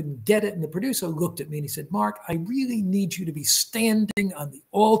producer couldn't get it. And the producer looked at me and he said, Mark, I really need you to be standing on the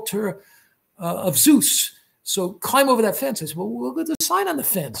altar of Zeus. So climb over that fence. I said, well, we'll get the sign on the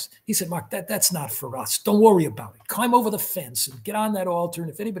fence. He said, Mark, that's not for us. Don't worry about it. Climb over the fence and get on that altar. And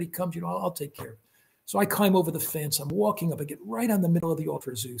if anybody comes, I'll take care of it. So I climb over the fence. I'm walking up. I get right on the middle of the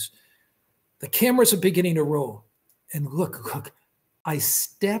altar of Zeus. The cameras are beginning to roll. And look, I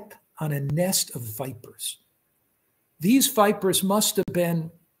step on a nest of vipers. These vipers must have been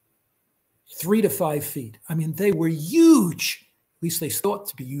 3 to 5 feet. I mean, they were huge. At least they thought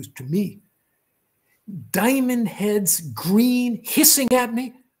to be huge to me. Diamond heads, green, hissing at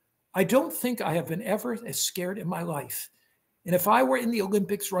me. I don't think I have been ever as scared in my life. And if I were in the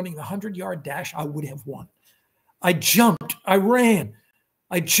Olympics running the 100-yard dash, I would have won. I jumped. I ran.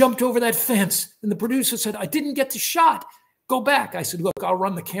 I jumped over that fence. And the producer said, I didn't get the shot. Go back. I said, look, I'll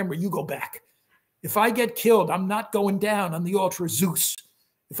run the camera. You go back. If I get killed, I'm not going down on the altar of Zeus.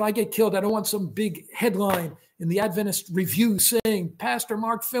 If I get killed, I don't want some big headline in the Adventist Review saying, Pastor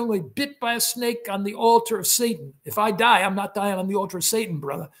Mark Finley bit by a snake on the altar of Satan. If I die, I'm not dying on the altar of Satan,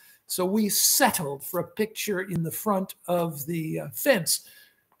 brother. So we settled for a picture in the front of the fence.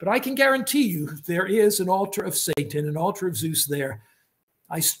 But I can guarantee you there is an altar of Satan, an altar of Zeus there.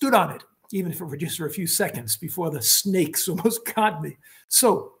 I stood on it, even for just a few seconds before the snakes almost got me.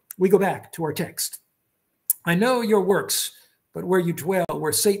 So we go back to our text. I know your works, but where you dwell,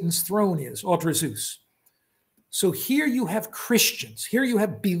 where Satan's throne is, altar of Zeus. So here you have Christians, here you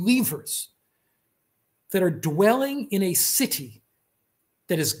have believers that are dwelling in a city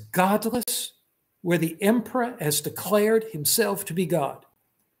that is godless, where the emperor has declared himself to be God.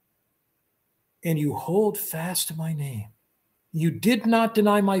 And you hold fast to my name. You did not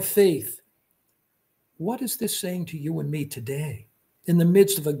deny my faith. What is this saying to you and me today? In the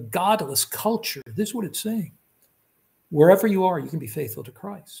midst of a godless culture, this is what it's saying. Wherever you are, you can be faithful to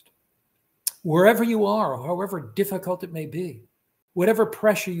Christ. Wherever you are, however difficult it may be, whatever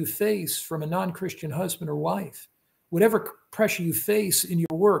pressure you face from a non-Christian husband or wife, whatever pressure you face in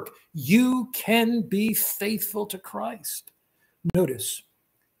your work, you can be faithful to Christ. Notice,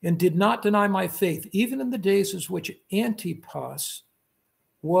 and did not deny my faith, even in the days as which Antipas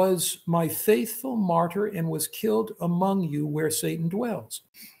was my faithful martyr and was killed among you where Satan dwells.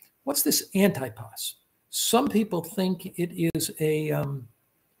 What's this Antipas? Some people think it is a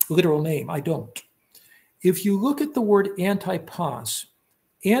literal name. I don't. If you look at the word Antipas,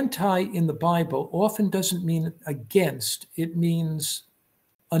 anti in the Bible often doesn't mean against. It means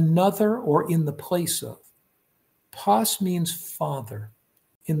another or in the place of. Pas means father,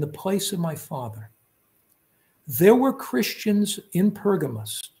 in the place of my father. There were Christians in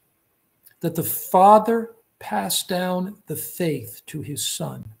Pergamos that the father passed down the faith to his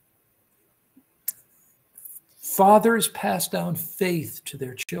son. Fathers passed down faith to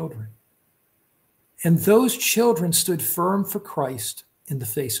their children. And those children stood firm for Christ in the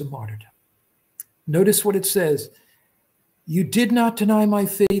face of martyrdom. Notice what it says. You did not deny my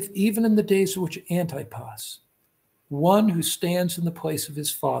faith, even in the days of which Antipas, one who stands in the place of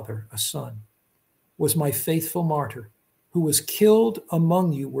his father, a son, was my faithful martyr, who was killed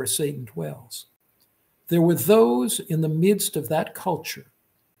among you where Satan dwells. There were those in the midst of that culture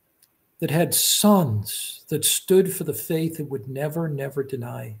that had sons that stood for the faith and would never, never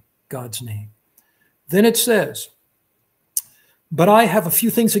deny God's name. Then it says, but I have a few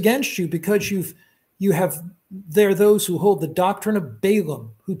things against you, because there are those who hold the doctrine of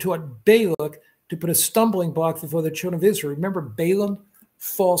Balaam, who taught Balak to put a stumbling block before the children of Israel. Remember Balaam,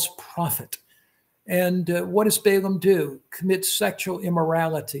 false prophet. And what does Balaam do? Commits sexual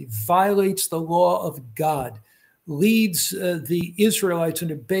immorality, violates the law of God, leads the Israelites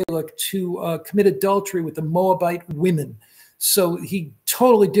under Balak to commit adultery with the Moabite women. So he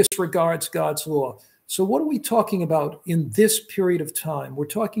totally disregards God's law. So what are we talking about in this period of time? We're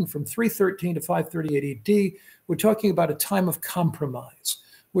talking from 313 to 538 AD. We're talking about a time of compromise.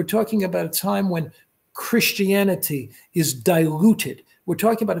 We're talking about a time when Christianity is diluted. We're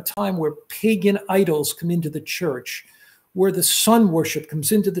talking about a time where pagan idols come into the church, where the sun worship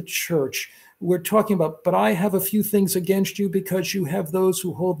comes into the church. We're talking about, but I have a few things against you, because you have those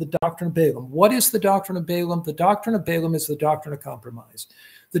who hold the doctrine of Balaam. What is the doctrine of Balaam? The doctrine of Balaam is the doctrine of compromise.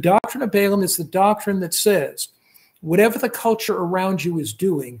 The doctrine of Balaam is the doctrine that says, whatever the culture around you is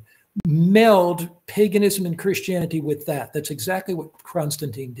doing, meld paganism and Christianity with that. That's exactly what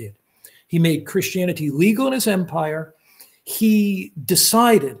Constantine did. He made Christianity legal in his empire. He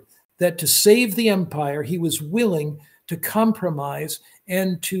decided that to save the empire, he was willing to compromise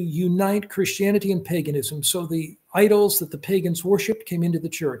and to unite Christianity and paganism. So the idols that the pagans worshipped came into the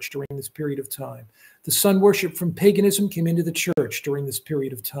church during this period of time. The sun worship from paganism came into the church during this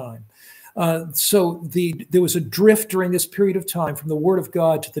period of time. So there was a drift during this period of time from the word of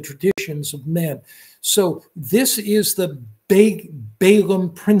God to the traditions of men. So this is the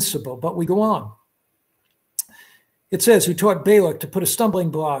Balaam principle, but we go on. It says, who taught Balak to put a stumbling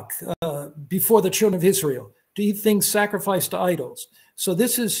block before the children of Israel, to eat things sacrificed to idols. So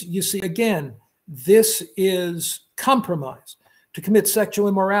this is, you see, again, this is compromise. To commit sexual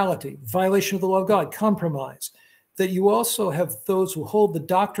immorality, violation of the law of God, compromise. That you also have those who hold the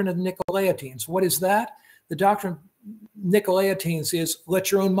doctrine of the Nicolaitans. What is that? The doctrine of Nicolaitans is,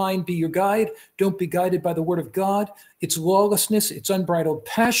 let your own mind be your guide. Don't be guided by the word of God. It's lawlessness. It's unbridled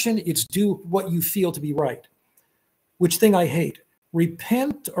passion. It's do what you feel to be right. Which thing I hate.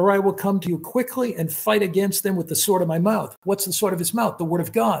 Repent, or I will come to you quickly and fight against them with the sword of my mouth. What's the sword of his mouth? The word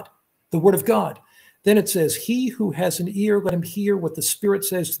of God. The word of God. Then it says, he who has an ear, let him hear what the Spirit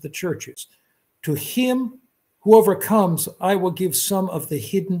says to the churches. To him who overcomes, I will give some of the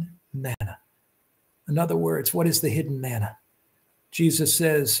hidden manna. In other words, what is the hidden manna? Jesus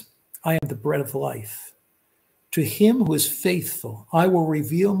says, I am the bread of life. To him who is faithful, I will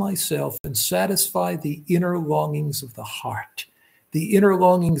reveal myself and satisfy the inner longings of the heart, the inner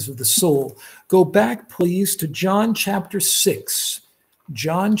longings of the soul. Go back, please, to John chapter 6.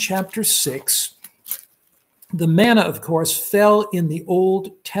 John chapter 6. The manna, of course, fell in the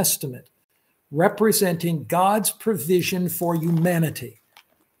Old Testament, representing God's provision for humanity,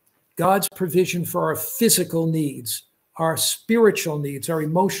 God's provision for our physical needs, our spiritual needs, our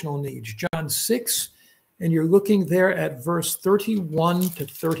emotional needs. John 6, and you're looking there at verse 31 to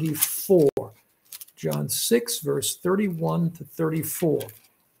 34. John 6, verse 31 to 34.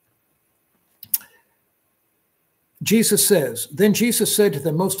 Jesus says, then Jesus said to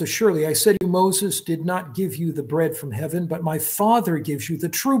them, most assuredly, I said to you, Moses did not give you the bread from heaven, but my Father gives you the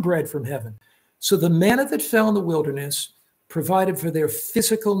true bread from heaven. So the manna that fell in the wilderness provided for their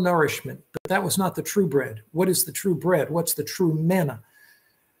physical nourishment, but that was not the true bread. What is the true bread? What's the true manna?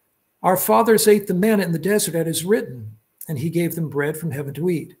 Our fathers ate the manna in the desert, as is written, and he gave them bread from heaven to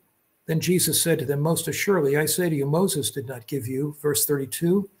eat. Then Jesus said to them, most assuredly, I say to you, Moses did not give you, verse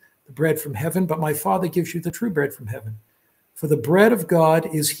 32, the bread from heaven, but my Father gives you the true bread from heaven. For the bread of God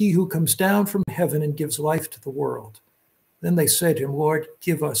is he who comes down from heaven and gives life to the world. Then they said to him, Lord,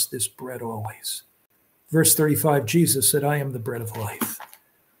 give us this bread always. Verse 35, Jesus said, I am the bread of life.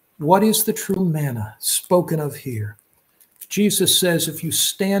 What is the true manna spoken of here? Jesus says, if you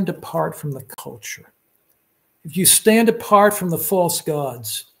stand apart from the culture, if you stand apart from the false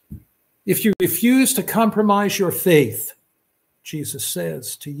gods, if you refuse to compromise your faith, Jesus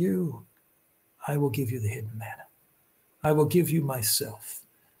says to you, I will give you the hidden manna. I will give you myself.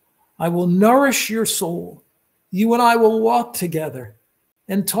 I will nourish your soul. You and I will walk together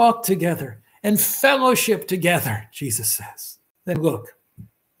and talk together and fellowship together, Jesus says. Then look,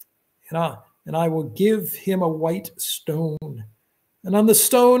 and I will give him a white stone, and on the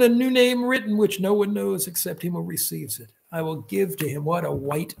stone a new name written, which no one knows except him who receives it. I will give to him what? A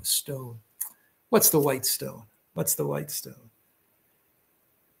white stone. What's the white stone? What's the white stone?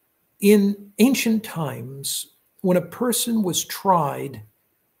 In ancient times, when a person was tried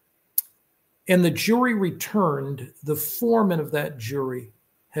and the jury returned, the foreman of that jury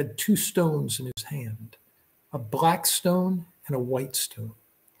had two stones in his hand, a black stone and a white stone.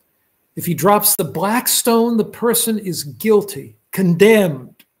 If he drops the black stone, the person is guilty,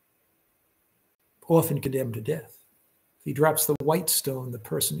 condemned, often condemned to death. If he drops the white stone, the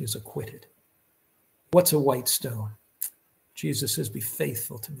person is acquitted. What's a white stone? Jesus says, be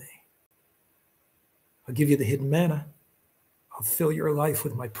faithful to me. I'll give you the hidden manna. I'll fill your life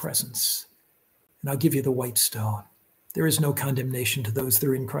with my presence. And I'll give you the white stone. There is no condemnation to those that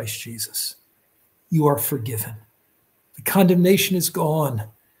are in Christ Jesus. You are forgiven. The condemnation is gone.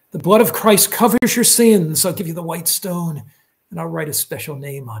 The blood of Christ covers your sins. I'll give you the white stone, and I'll write a special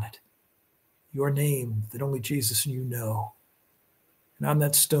name on it. Your name that only Jesus and you know. And on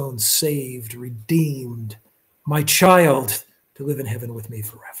that stone, saved, redeemed, my child, to live in heaven with me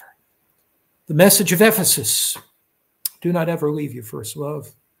forever. The message of Ephesus, do not ever leave your first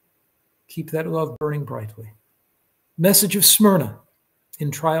love. Keep that love burning brightly. Message of Smyrna,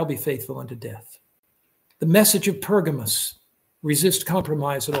 in trial be faithful unto death. The message of Pergamos, resist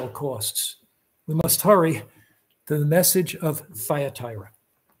compromise at all costs. We must hurry to the message of Thyatira.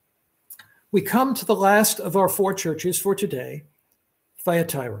 We come to the last of our four churches for today,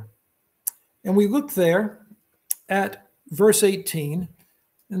 Thyatira. And we look there at verse 18,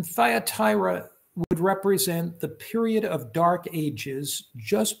 and Thyatira would represent the period of dark ages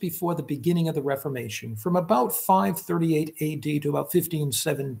just before the beginning of the Reformation, from about 538 AD to about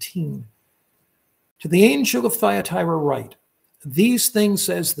 1517. To the angel of Thyatira write, these things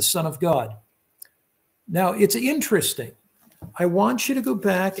says the Son of God. Now, it's interesting. I want you to go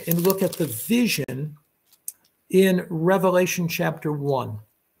back and look at the vision in Revelation chapter 1.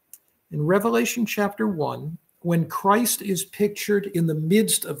 In Revelation chapter 1, when Christ is pictured in the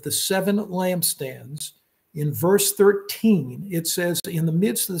midst of the seven lampstands, in verse 13, it says, in the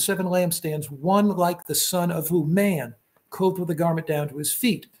midst of the seven lampstands, one like the Son of who? Man, clothed with a garment down to his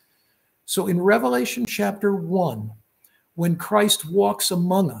feet. So in Revelation chapter 1, when Christ walks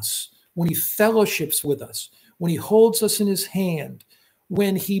among us, when he fellowships with us, when he holds us in his hand,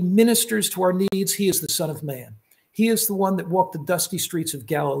 when he ministers to our needs, he is the Son of Man. He is the one that walked the dusty streets of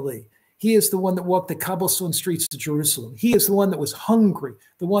Galilee. He is the one that walked the cobblestone streets of Jerusalem. He is the one that was hungry,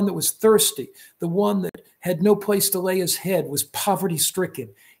 the one that was thirsty, the one that had no place to lay his head, was poverty-stricken.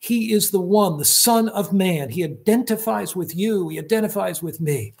 He is the one, the Son of Man. He identifies with you. He identifies with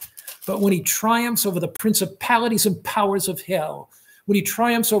me. But when he triumphs over the principalities and powers of hell, when he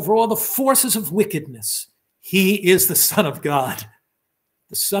triumphs over all the forces of wickedness, he is the Son of God.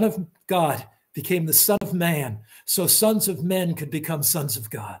 The Son of God became the Son of Man, so sons of men could become sons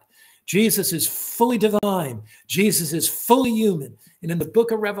of God. Jesus is fully divine. Jesus is fully human. And in the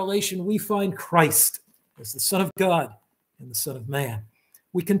book of Revelation, we find Christ as the Son of God and the Son of Man.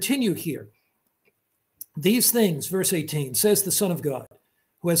 We continue here. These things, verse 18, says the Son of God,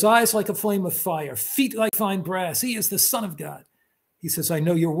 who has eyes like a flame of fire, feet like fine brass. He is the Son of God. He says, I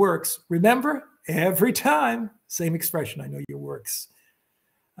know your works. Remember, every time, same expression, I know your works.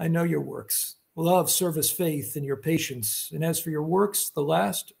 I know your works. Love, service, faith, and your patience. And as for your works, the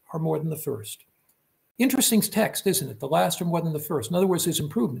last are more than the first. Interesting text, isn't it? The last are more than the first. In other words, there's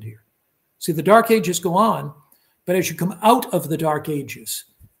improvement here. See, the dark ages go on, but as you come out of the dark ages,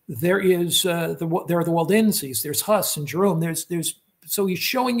 there are the Waldenses, there's Huss and Jerome, so he's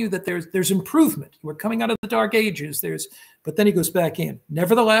showing you that there's improvement. We're coming out of the dark ages, but then he goes back in.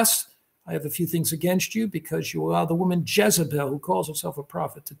 Nevertheless, I have a few things against you because you allow the woman Jezebel, who calls herself a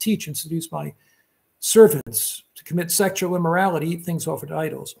prophet, to teach and seduce my servants to commit sexual immorality, eat things offered to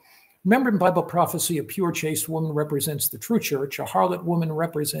idols. Remember, in Bible prophecy, a pure, chaste woman represents the true church. A harlot woman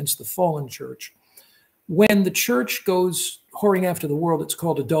represents the fallen church. When the church goes whoring after the world, it's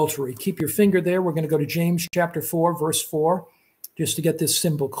called adultery. Keep your finger there. We're going to go to James chapter 4, verse 4, just to get this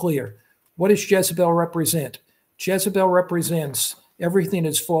symbol clear. What does Jezebel represent? Jezebel represents everything that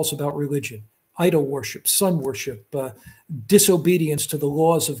is false about religion: idol worship, sun worship, disobedience to the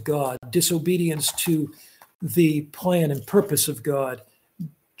laws of God, disobedience to the plan and purpose of God.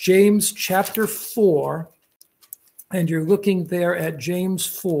 James chapter 4, and you're looking there at James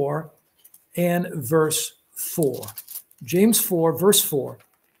 4 and verse 4. James 4, verse 4,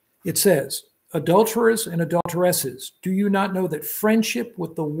 it says, "Adulterers and adulteresses, do you not know that friendship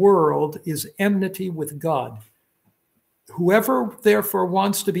with the world is enmity with God? Whoever therefore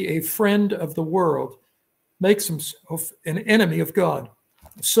wants to be a friend of the world makes himself an enemy of God."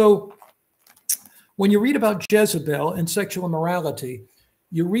 So when you read about Jezebel and sexual immorality,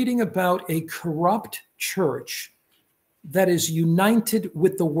 you're reading about a corrupt church that is united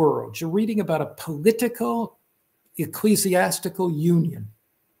with the world. You're reading about a political, ecclesiastical union.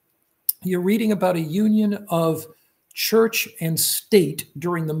 You're reading about a union of church and state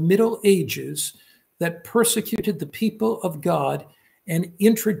during the Middle Ages that persecuted the people of God and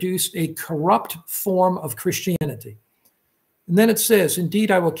introduced a corrupt form of Christianity. And then it says, "Indeed,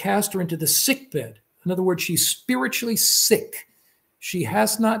 I will cast her into the sickbed." In other words, she's spiritually sick. She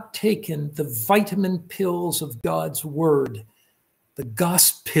has not taken the vitamin pills of God's word, the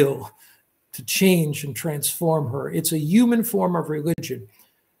gospel, to change and transform her. It's a human form of religion.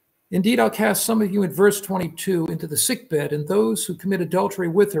 "Indeed, I'll cast some of you," in verse 22, "into the sickbed, and those who commit adultery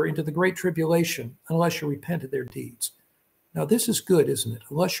with her into the great tribulation, unless you repent of their deeds." Now, this is good, isn't it?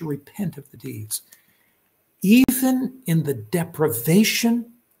 Unless you repent of the deeds. Even in the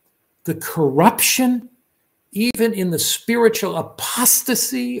deprivation, the corruption, even in the spiritual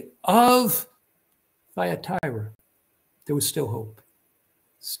apostasy of Thyatira, there was still hope.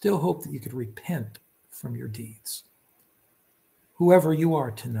 Still hope that you could repent from your deeds. Whoever you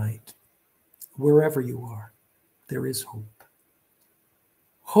are tonight, wherever you are, there is hope.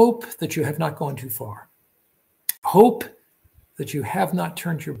 Hope that you have not gone too far. Hope that you have not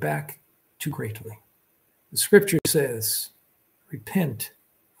turned your back too greatly. The scripture says, repent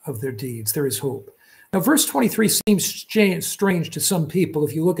of their deeds. There is hope. Now, verse 23 seems strange to some people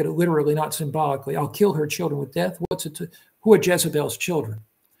if you look at it literally, not symbolically. "I'll kill her children with death." What's it to? Who are Jezebel's children?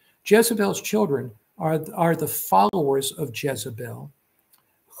 Jezebel's children are the followers of Jezebel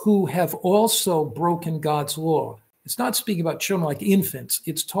who have also broken God's law. It's not speaking about children like infants.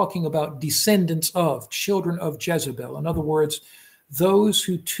 It's talking about descendants of, children of Jezebel. In other words, those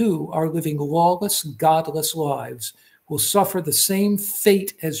who too are living lawless, godless lives will suffer the same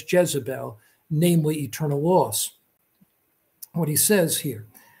fate as Jezebel, namely eternal loss. What he says here.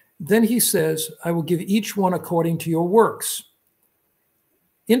 Then he says, "I will give each one according to your works."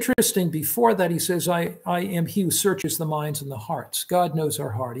 Interesting, before that he says, I am he who searches the minds and the hearts. God knows our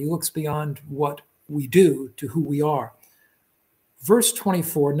heart. He looks beyond what we do to who we are. Verse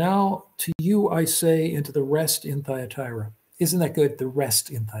 24, "Now to you I say, and to the rest in Thyatira." Isn't that good? The rest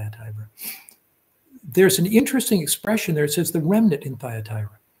in Thyatira. There's an interesting expression there. It says the remnant in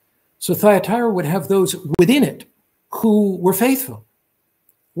Thyatira. So Thyatira would have those within it who were faithful.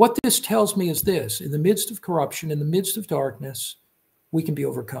 What this tells me is this: in the midst of corruption, in the midst of darkness, we can be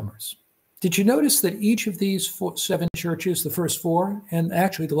overcomers. Did you notice that each of these 7 churches, the first 4, and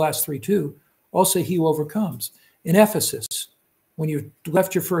actually the last 3 too, all say he who overcomes? In Ephesus, when you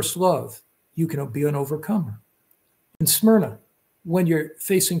left your first love, you can be an overcomer. In Smyrna, when you're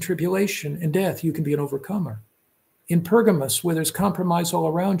facing tribulation and death, you can be an overcomer. In Pergamos, where there's compromise all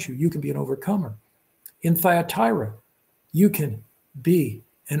around you, you can be an overcomer. In Thyatira, you can be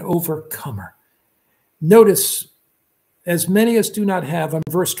an overcomer. Notice, "As many as do not have," on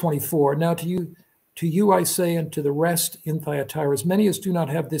verse 24, "Now to you I say, and to the rest in Thyatira, as many as do not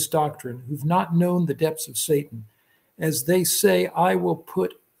have this doctrine, who've not known the depths of Satan, as they say, I will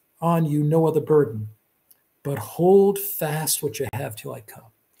put on you no other burden, but hold fast what you have till I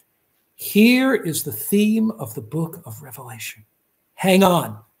come." Here is the theme of the book of Revelation. Hang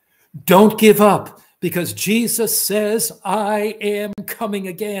on. Don't give up, because Jesus says, "I am coming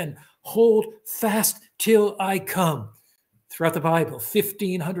again. Hold fast till I come." Throughout the Bible,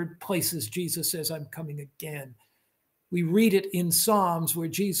 1,500 places Jesus says, "I'm coming again." We read it in Psalms where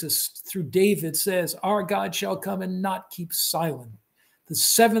Jesus, through David, says, "Our God shall come and not keep silent." The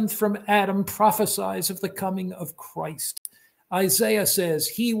 7th from Adam prophesies of the coming of Christ. Isaiah says,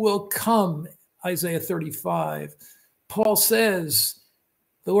 he will come, Isaiah 35. Paul says,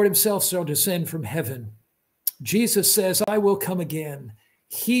 the Lord himself shall descend from heaven. Jesus says, I will come again.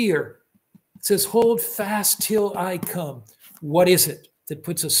 Here, it says, hold fast till I come. What is it that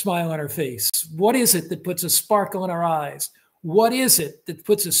puts a smile on our face? What is it that puts a sparkle in our eyes? What is it that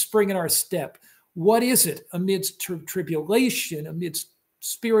puts a spring in our step? What is it amidst tribulation, amidst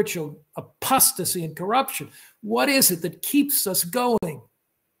spiritual apostasy and corruption? What is it that keeps us going?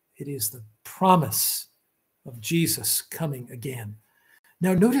 It is the promise of Jesus coming again.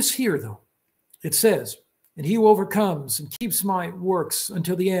 Now, notice here, though, it says, and he who overcomes and keeps my works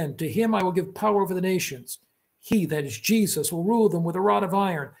until the end, to him I will give power over the nations. He, that is Jesus, will rule them with a rod of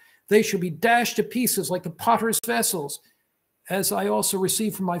iron. They shall be dashed to pieces like the potter's vessels, as I also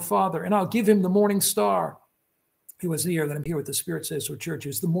received from my Father. And I'll give him the morning star. He was here, that I'm here, what the Spirit says to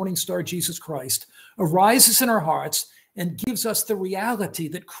churches. The morning star, Jesus Christ, arises in our hearts and gives us the reality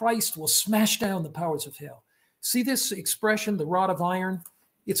that Christ will smash down the powers of hell. See this expression, the rod of iron?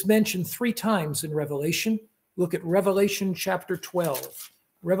 It's mentioned 3 times in Revelation. Look at Revelation chapter 12.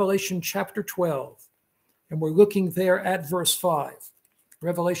 Revelation chapter 12. And we're looking there at verse 5.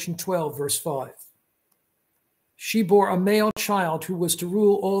 Revelation 12, verse 5. She bore a male child who was to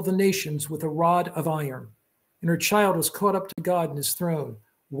rule all the nations with a rod of iron. And her child was caught up to God in his throne.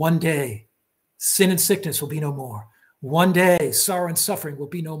 One day, sin and sickness will be no more. One day, sorrow and suffering will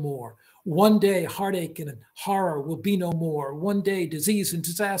be no more. One day, heartache and horror will be no more. One day, disease and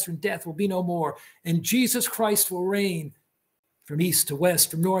disaster and death will be no more. And Jesus Christ will reign from east to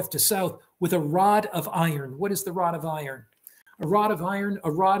west, from north to south, with a rod of iron. What is the rod of iron? A rod of iron,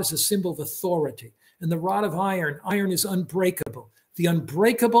 a rod is a symbol of authority. And the rod of iron is unbreakable. The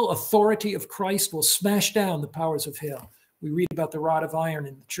unbreakable authority of Christ will smash down the powers of hell. We read about the rod of iron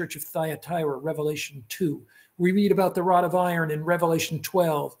in the church of Thyatira, Revelation 2. We read about the rod of iron in Revelation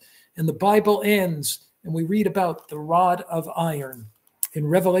 12. And the Bible ends, and we read about the rod of iron in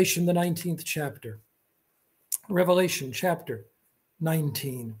Revelation, the 19th chapter. Revelation chapter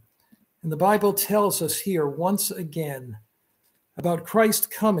 19. And the Bible tells us here once again about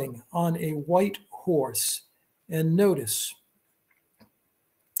Christ coming on a white horse. And notice,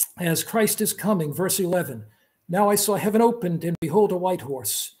 as Christ is coming, verse 11, now I saw heaven opened, and behold, a white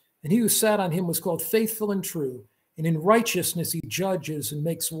horse. And he who sat on him was called Faithful and True. And in righteousness he judges and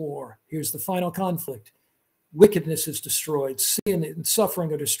makes war. Here's the final conflict. Wickedness is destroyed. Sin and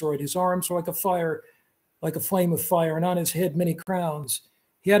suffering are destroyed. His arms are like a fire, like a flame of fire, and on his head many crowns.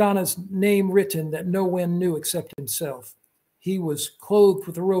 He had on his name written that no one knew except himself. He was clothed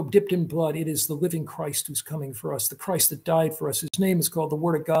with a robe dipped in blood. It is the living Christ who's coming for us, the Christ that died for us. His name is called the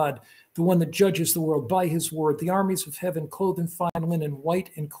Word of God, the one that judges the world by his word. The armies of heaven, clothed in fine linen,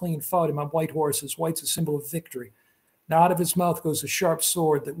 white and clean, followed him on white horses. White's a symbol of victory. Now out of his mouth goes a sharp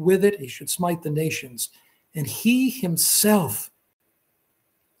sword, that with it he should smite the nations. And he himself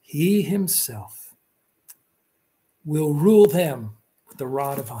will rule them with the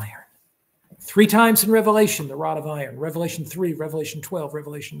rod of iron. 3 times in Revelation, the rod of iron. Revelation 3, Revelation 12,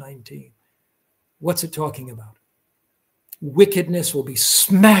 Revelation 19. What's it talking about? Wickedness will be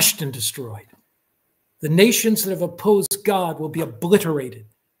smashed and destroyed. The nations that have opposed God will be obliterated.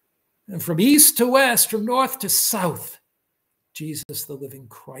 And from east to west, from north to south, Jesus, the living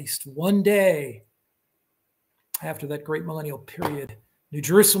Christ, one day, after that great millennial period, New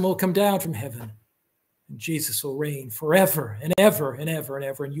Jerusalem will come down from heaven, and Jesus will reign forever and ever and ever and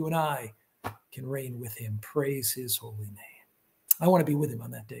ever, and you and I can reign with him. Praise his holy name. I want to be with him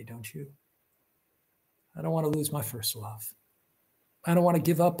on that day, don't you? I don't want to lose my first love. I don't want to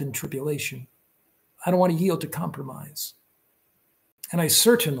give up in tribulation. I don't want to yield to compromise. And I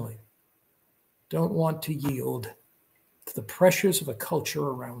certainly don't want to yield to the pressures of a culture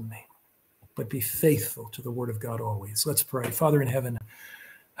around me, but be faithful to the word of God always. Let's pray. Father in heaven,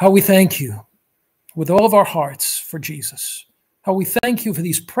 how we thank you with all of our hearts for Jesus. How we thank you for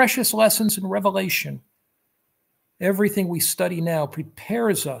these precious lessons in Revelation. Everything we study now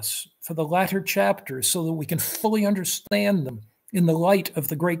prepares us for the latter chapters so that we can fully understand them in the light of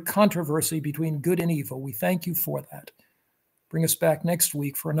the great controversy between good and evil. We thank you for that. Bring us back next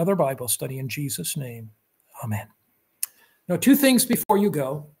week for another Bible study in Jesus' name. Amen. Now, 2 things before you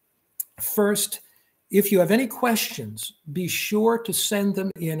go. First, if you have any questions, be sure to send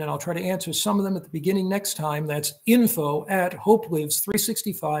them in, and I'll try to answer some of them at the beginning next time. That's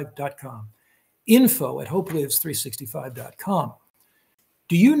info@hopelives365.com. info@hopelives365.com.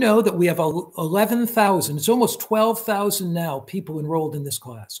 Do you know that we have 11,000, it's almost 12,000 now, people enrolled in this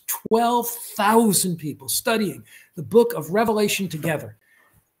class? 12,000 people studying the book of Revelation together.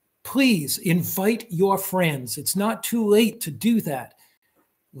 Please invite your friends. It's not too late to do that.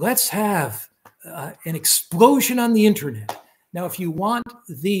 Let's have an explosion on the internet. Now, if you want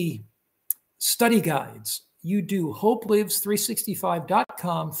the study guides, you do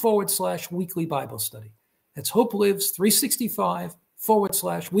hopelives365.com/weekly Bible study. That's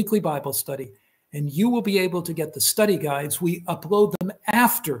hopelives365/weekly Bible study. And you will be able to get the study guides. We upload them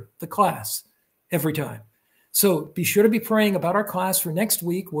after the class every time. So be sure to be praying about our class for next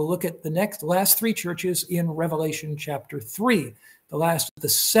week. We'll look at the last 3 churches in Revelation chapter 3, the last of the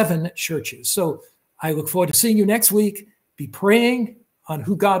 7 churches. So I look forward to seeing you next week. Be praying on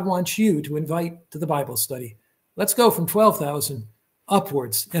who God wants you to invite to the Bible study. Let's go from 12,000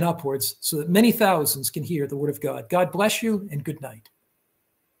 upwards and upwards so that many thousands can hear the word of God. God bless you and good night.